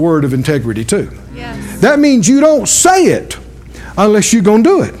becomes a word of integrity too. Yes. That means you don't say it unless you're going to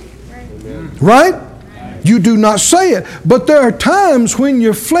do it. Right? You do not say it. But there are times when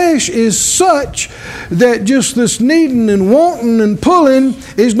your flesh is such that just this needing and wanting and pulling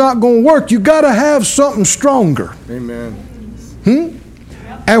is not going to work. You got to have something stronger. Amen.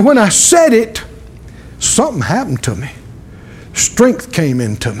 And when I said it, something happened to me. Strength came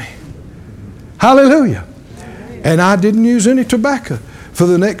into me. Hallelujah. And I didn't use any tobacco for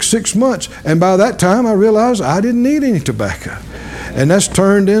the next 6 months. And by that time, I realized I didn't need any tobacco. And that's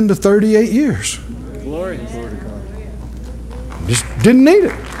turned into 38 years. Glory. Just didn't need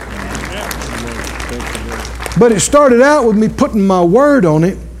it. But it started out with me putting my word on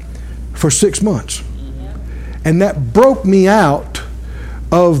it for 6 months. And that broke me out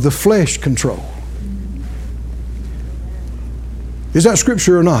of the flesh control. Is that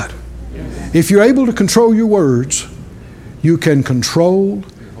scripture or not? If you're able to control your words, you can control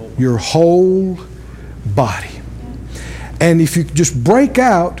your whole body. And if you just break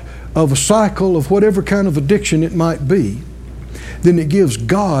out of a cycle of whatever kind of addiction it might be, then it gives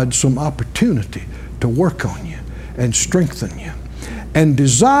God some opportunity to work on you and strengthen you. And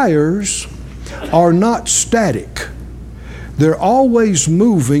desires are not static. They're always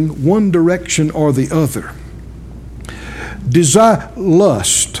moving one direction or the other.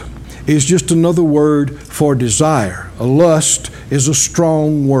 Lust is just another word for desire. A lust is a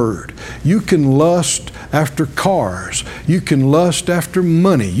strong word. You can lust after cars. You can lust after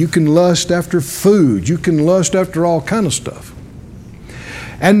money. You can lust after food. You can lust after all kind of stuff.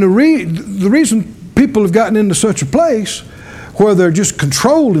 And the reason people have gotten into such a place where they're just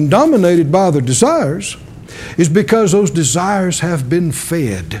controlled and dominated by their desires is because those desires have been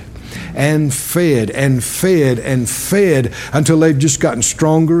fed and fed and fed and fed until they've just gotten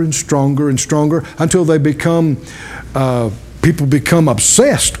stronger and stronger and stronger until they become, people become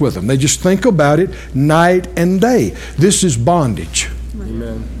obsessed with them. They just think about it night and day. This is bondage.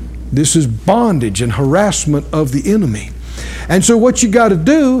 Amen. This is bondage and harassment of the enemy. And so what you got to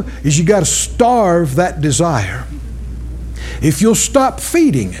do is you got to starve that desire. If you'll stop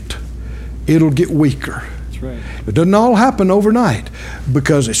feeding it, it'll get weaker. That's right. It doesn't all happen overnight,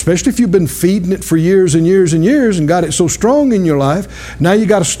 because especially if you've been feeding it for years and years and years and got it so strong in your life, now you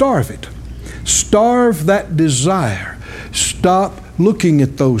got to starve it. Starve that desire. Stop looking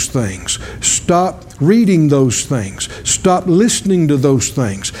at those things. Stop reading those things. Stop listening to those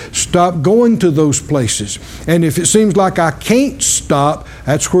things. Stop going to those places. And if it seems like I can't stop,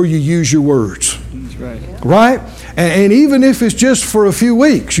 that's where you use your words. That's right. Right? And even if it's just for a few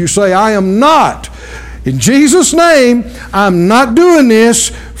weeks, you say, I am not, in Jesus' name, I'm not doing this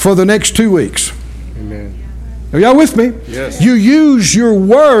for the next 2 weeks. Amen. Are y'all with me? Yes. You use your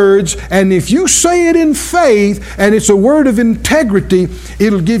words, and if you say it in faith, and it's a word of integrity,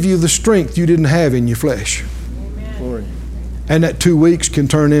 it'll give you the strength you didn't have in your flesh. Glory. And that 2 weeks can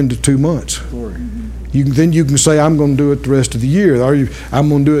turn into 2 months. Glory. Then you can say, I'm going to do it the rest of the year, or I'm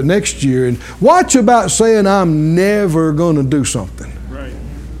going to do it next year. And watch about saying, I'm never going to do something. Right.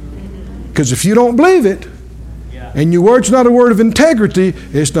 Because if you don't believe it, and your word's not a word of integrity,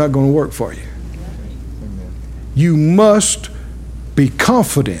 it's not going to work for you. You must be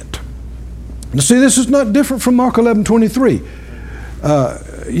confident. Now see, this is not different from Mark 11:23.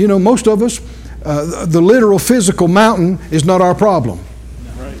 Most of us, the literal physical mountain is not our problem.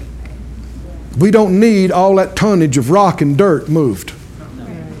 Right. We don't need all that tonnage of rock and dirt moved.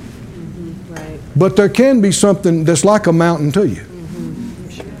 Right. But there can be something that's like a mountain to you.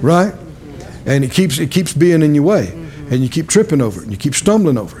 Right? And it keeps being in your way. And you keep tripping over it, and you keep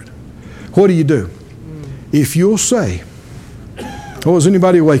stumbling over it. What do? If you'll say, oh, is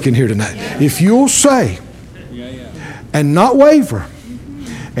anybody awake in here tonight? If you'll say and not waver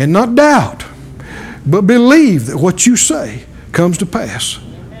and not doubt, but believe that what you say comes to pass,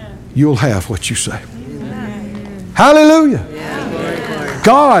 you'll have what you say. Hallelujah.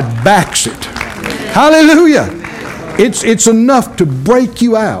 God backs it. Hallelujah. It's enough to break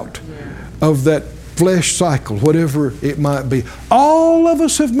you out of that flesh cycle, whatever it might be. All of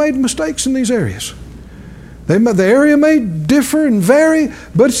us have made mistakes in these areas. The area may differ and vary,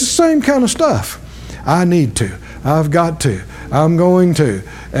 but it's the same kind of stuff. I need to. I've got to. I'm going to.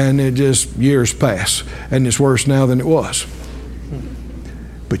 And it just, years pass. And it's worse now than it was.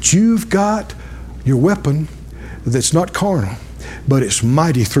 But you've got your weapon that's not carnal, but it's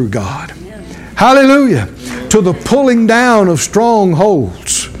mighty through God. Hallelujah. To the pulling down of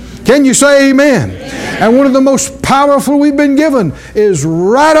strongholds. Can you say amen? And one of the most powerful we've been given is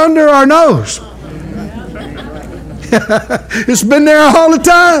right under our nose. It's been there all the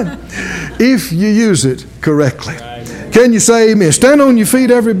time if you use it correctly. Can you say amen? Stand on your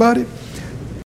feet, everybody.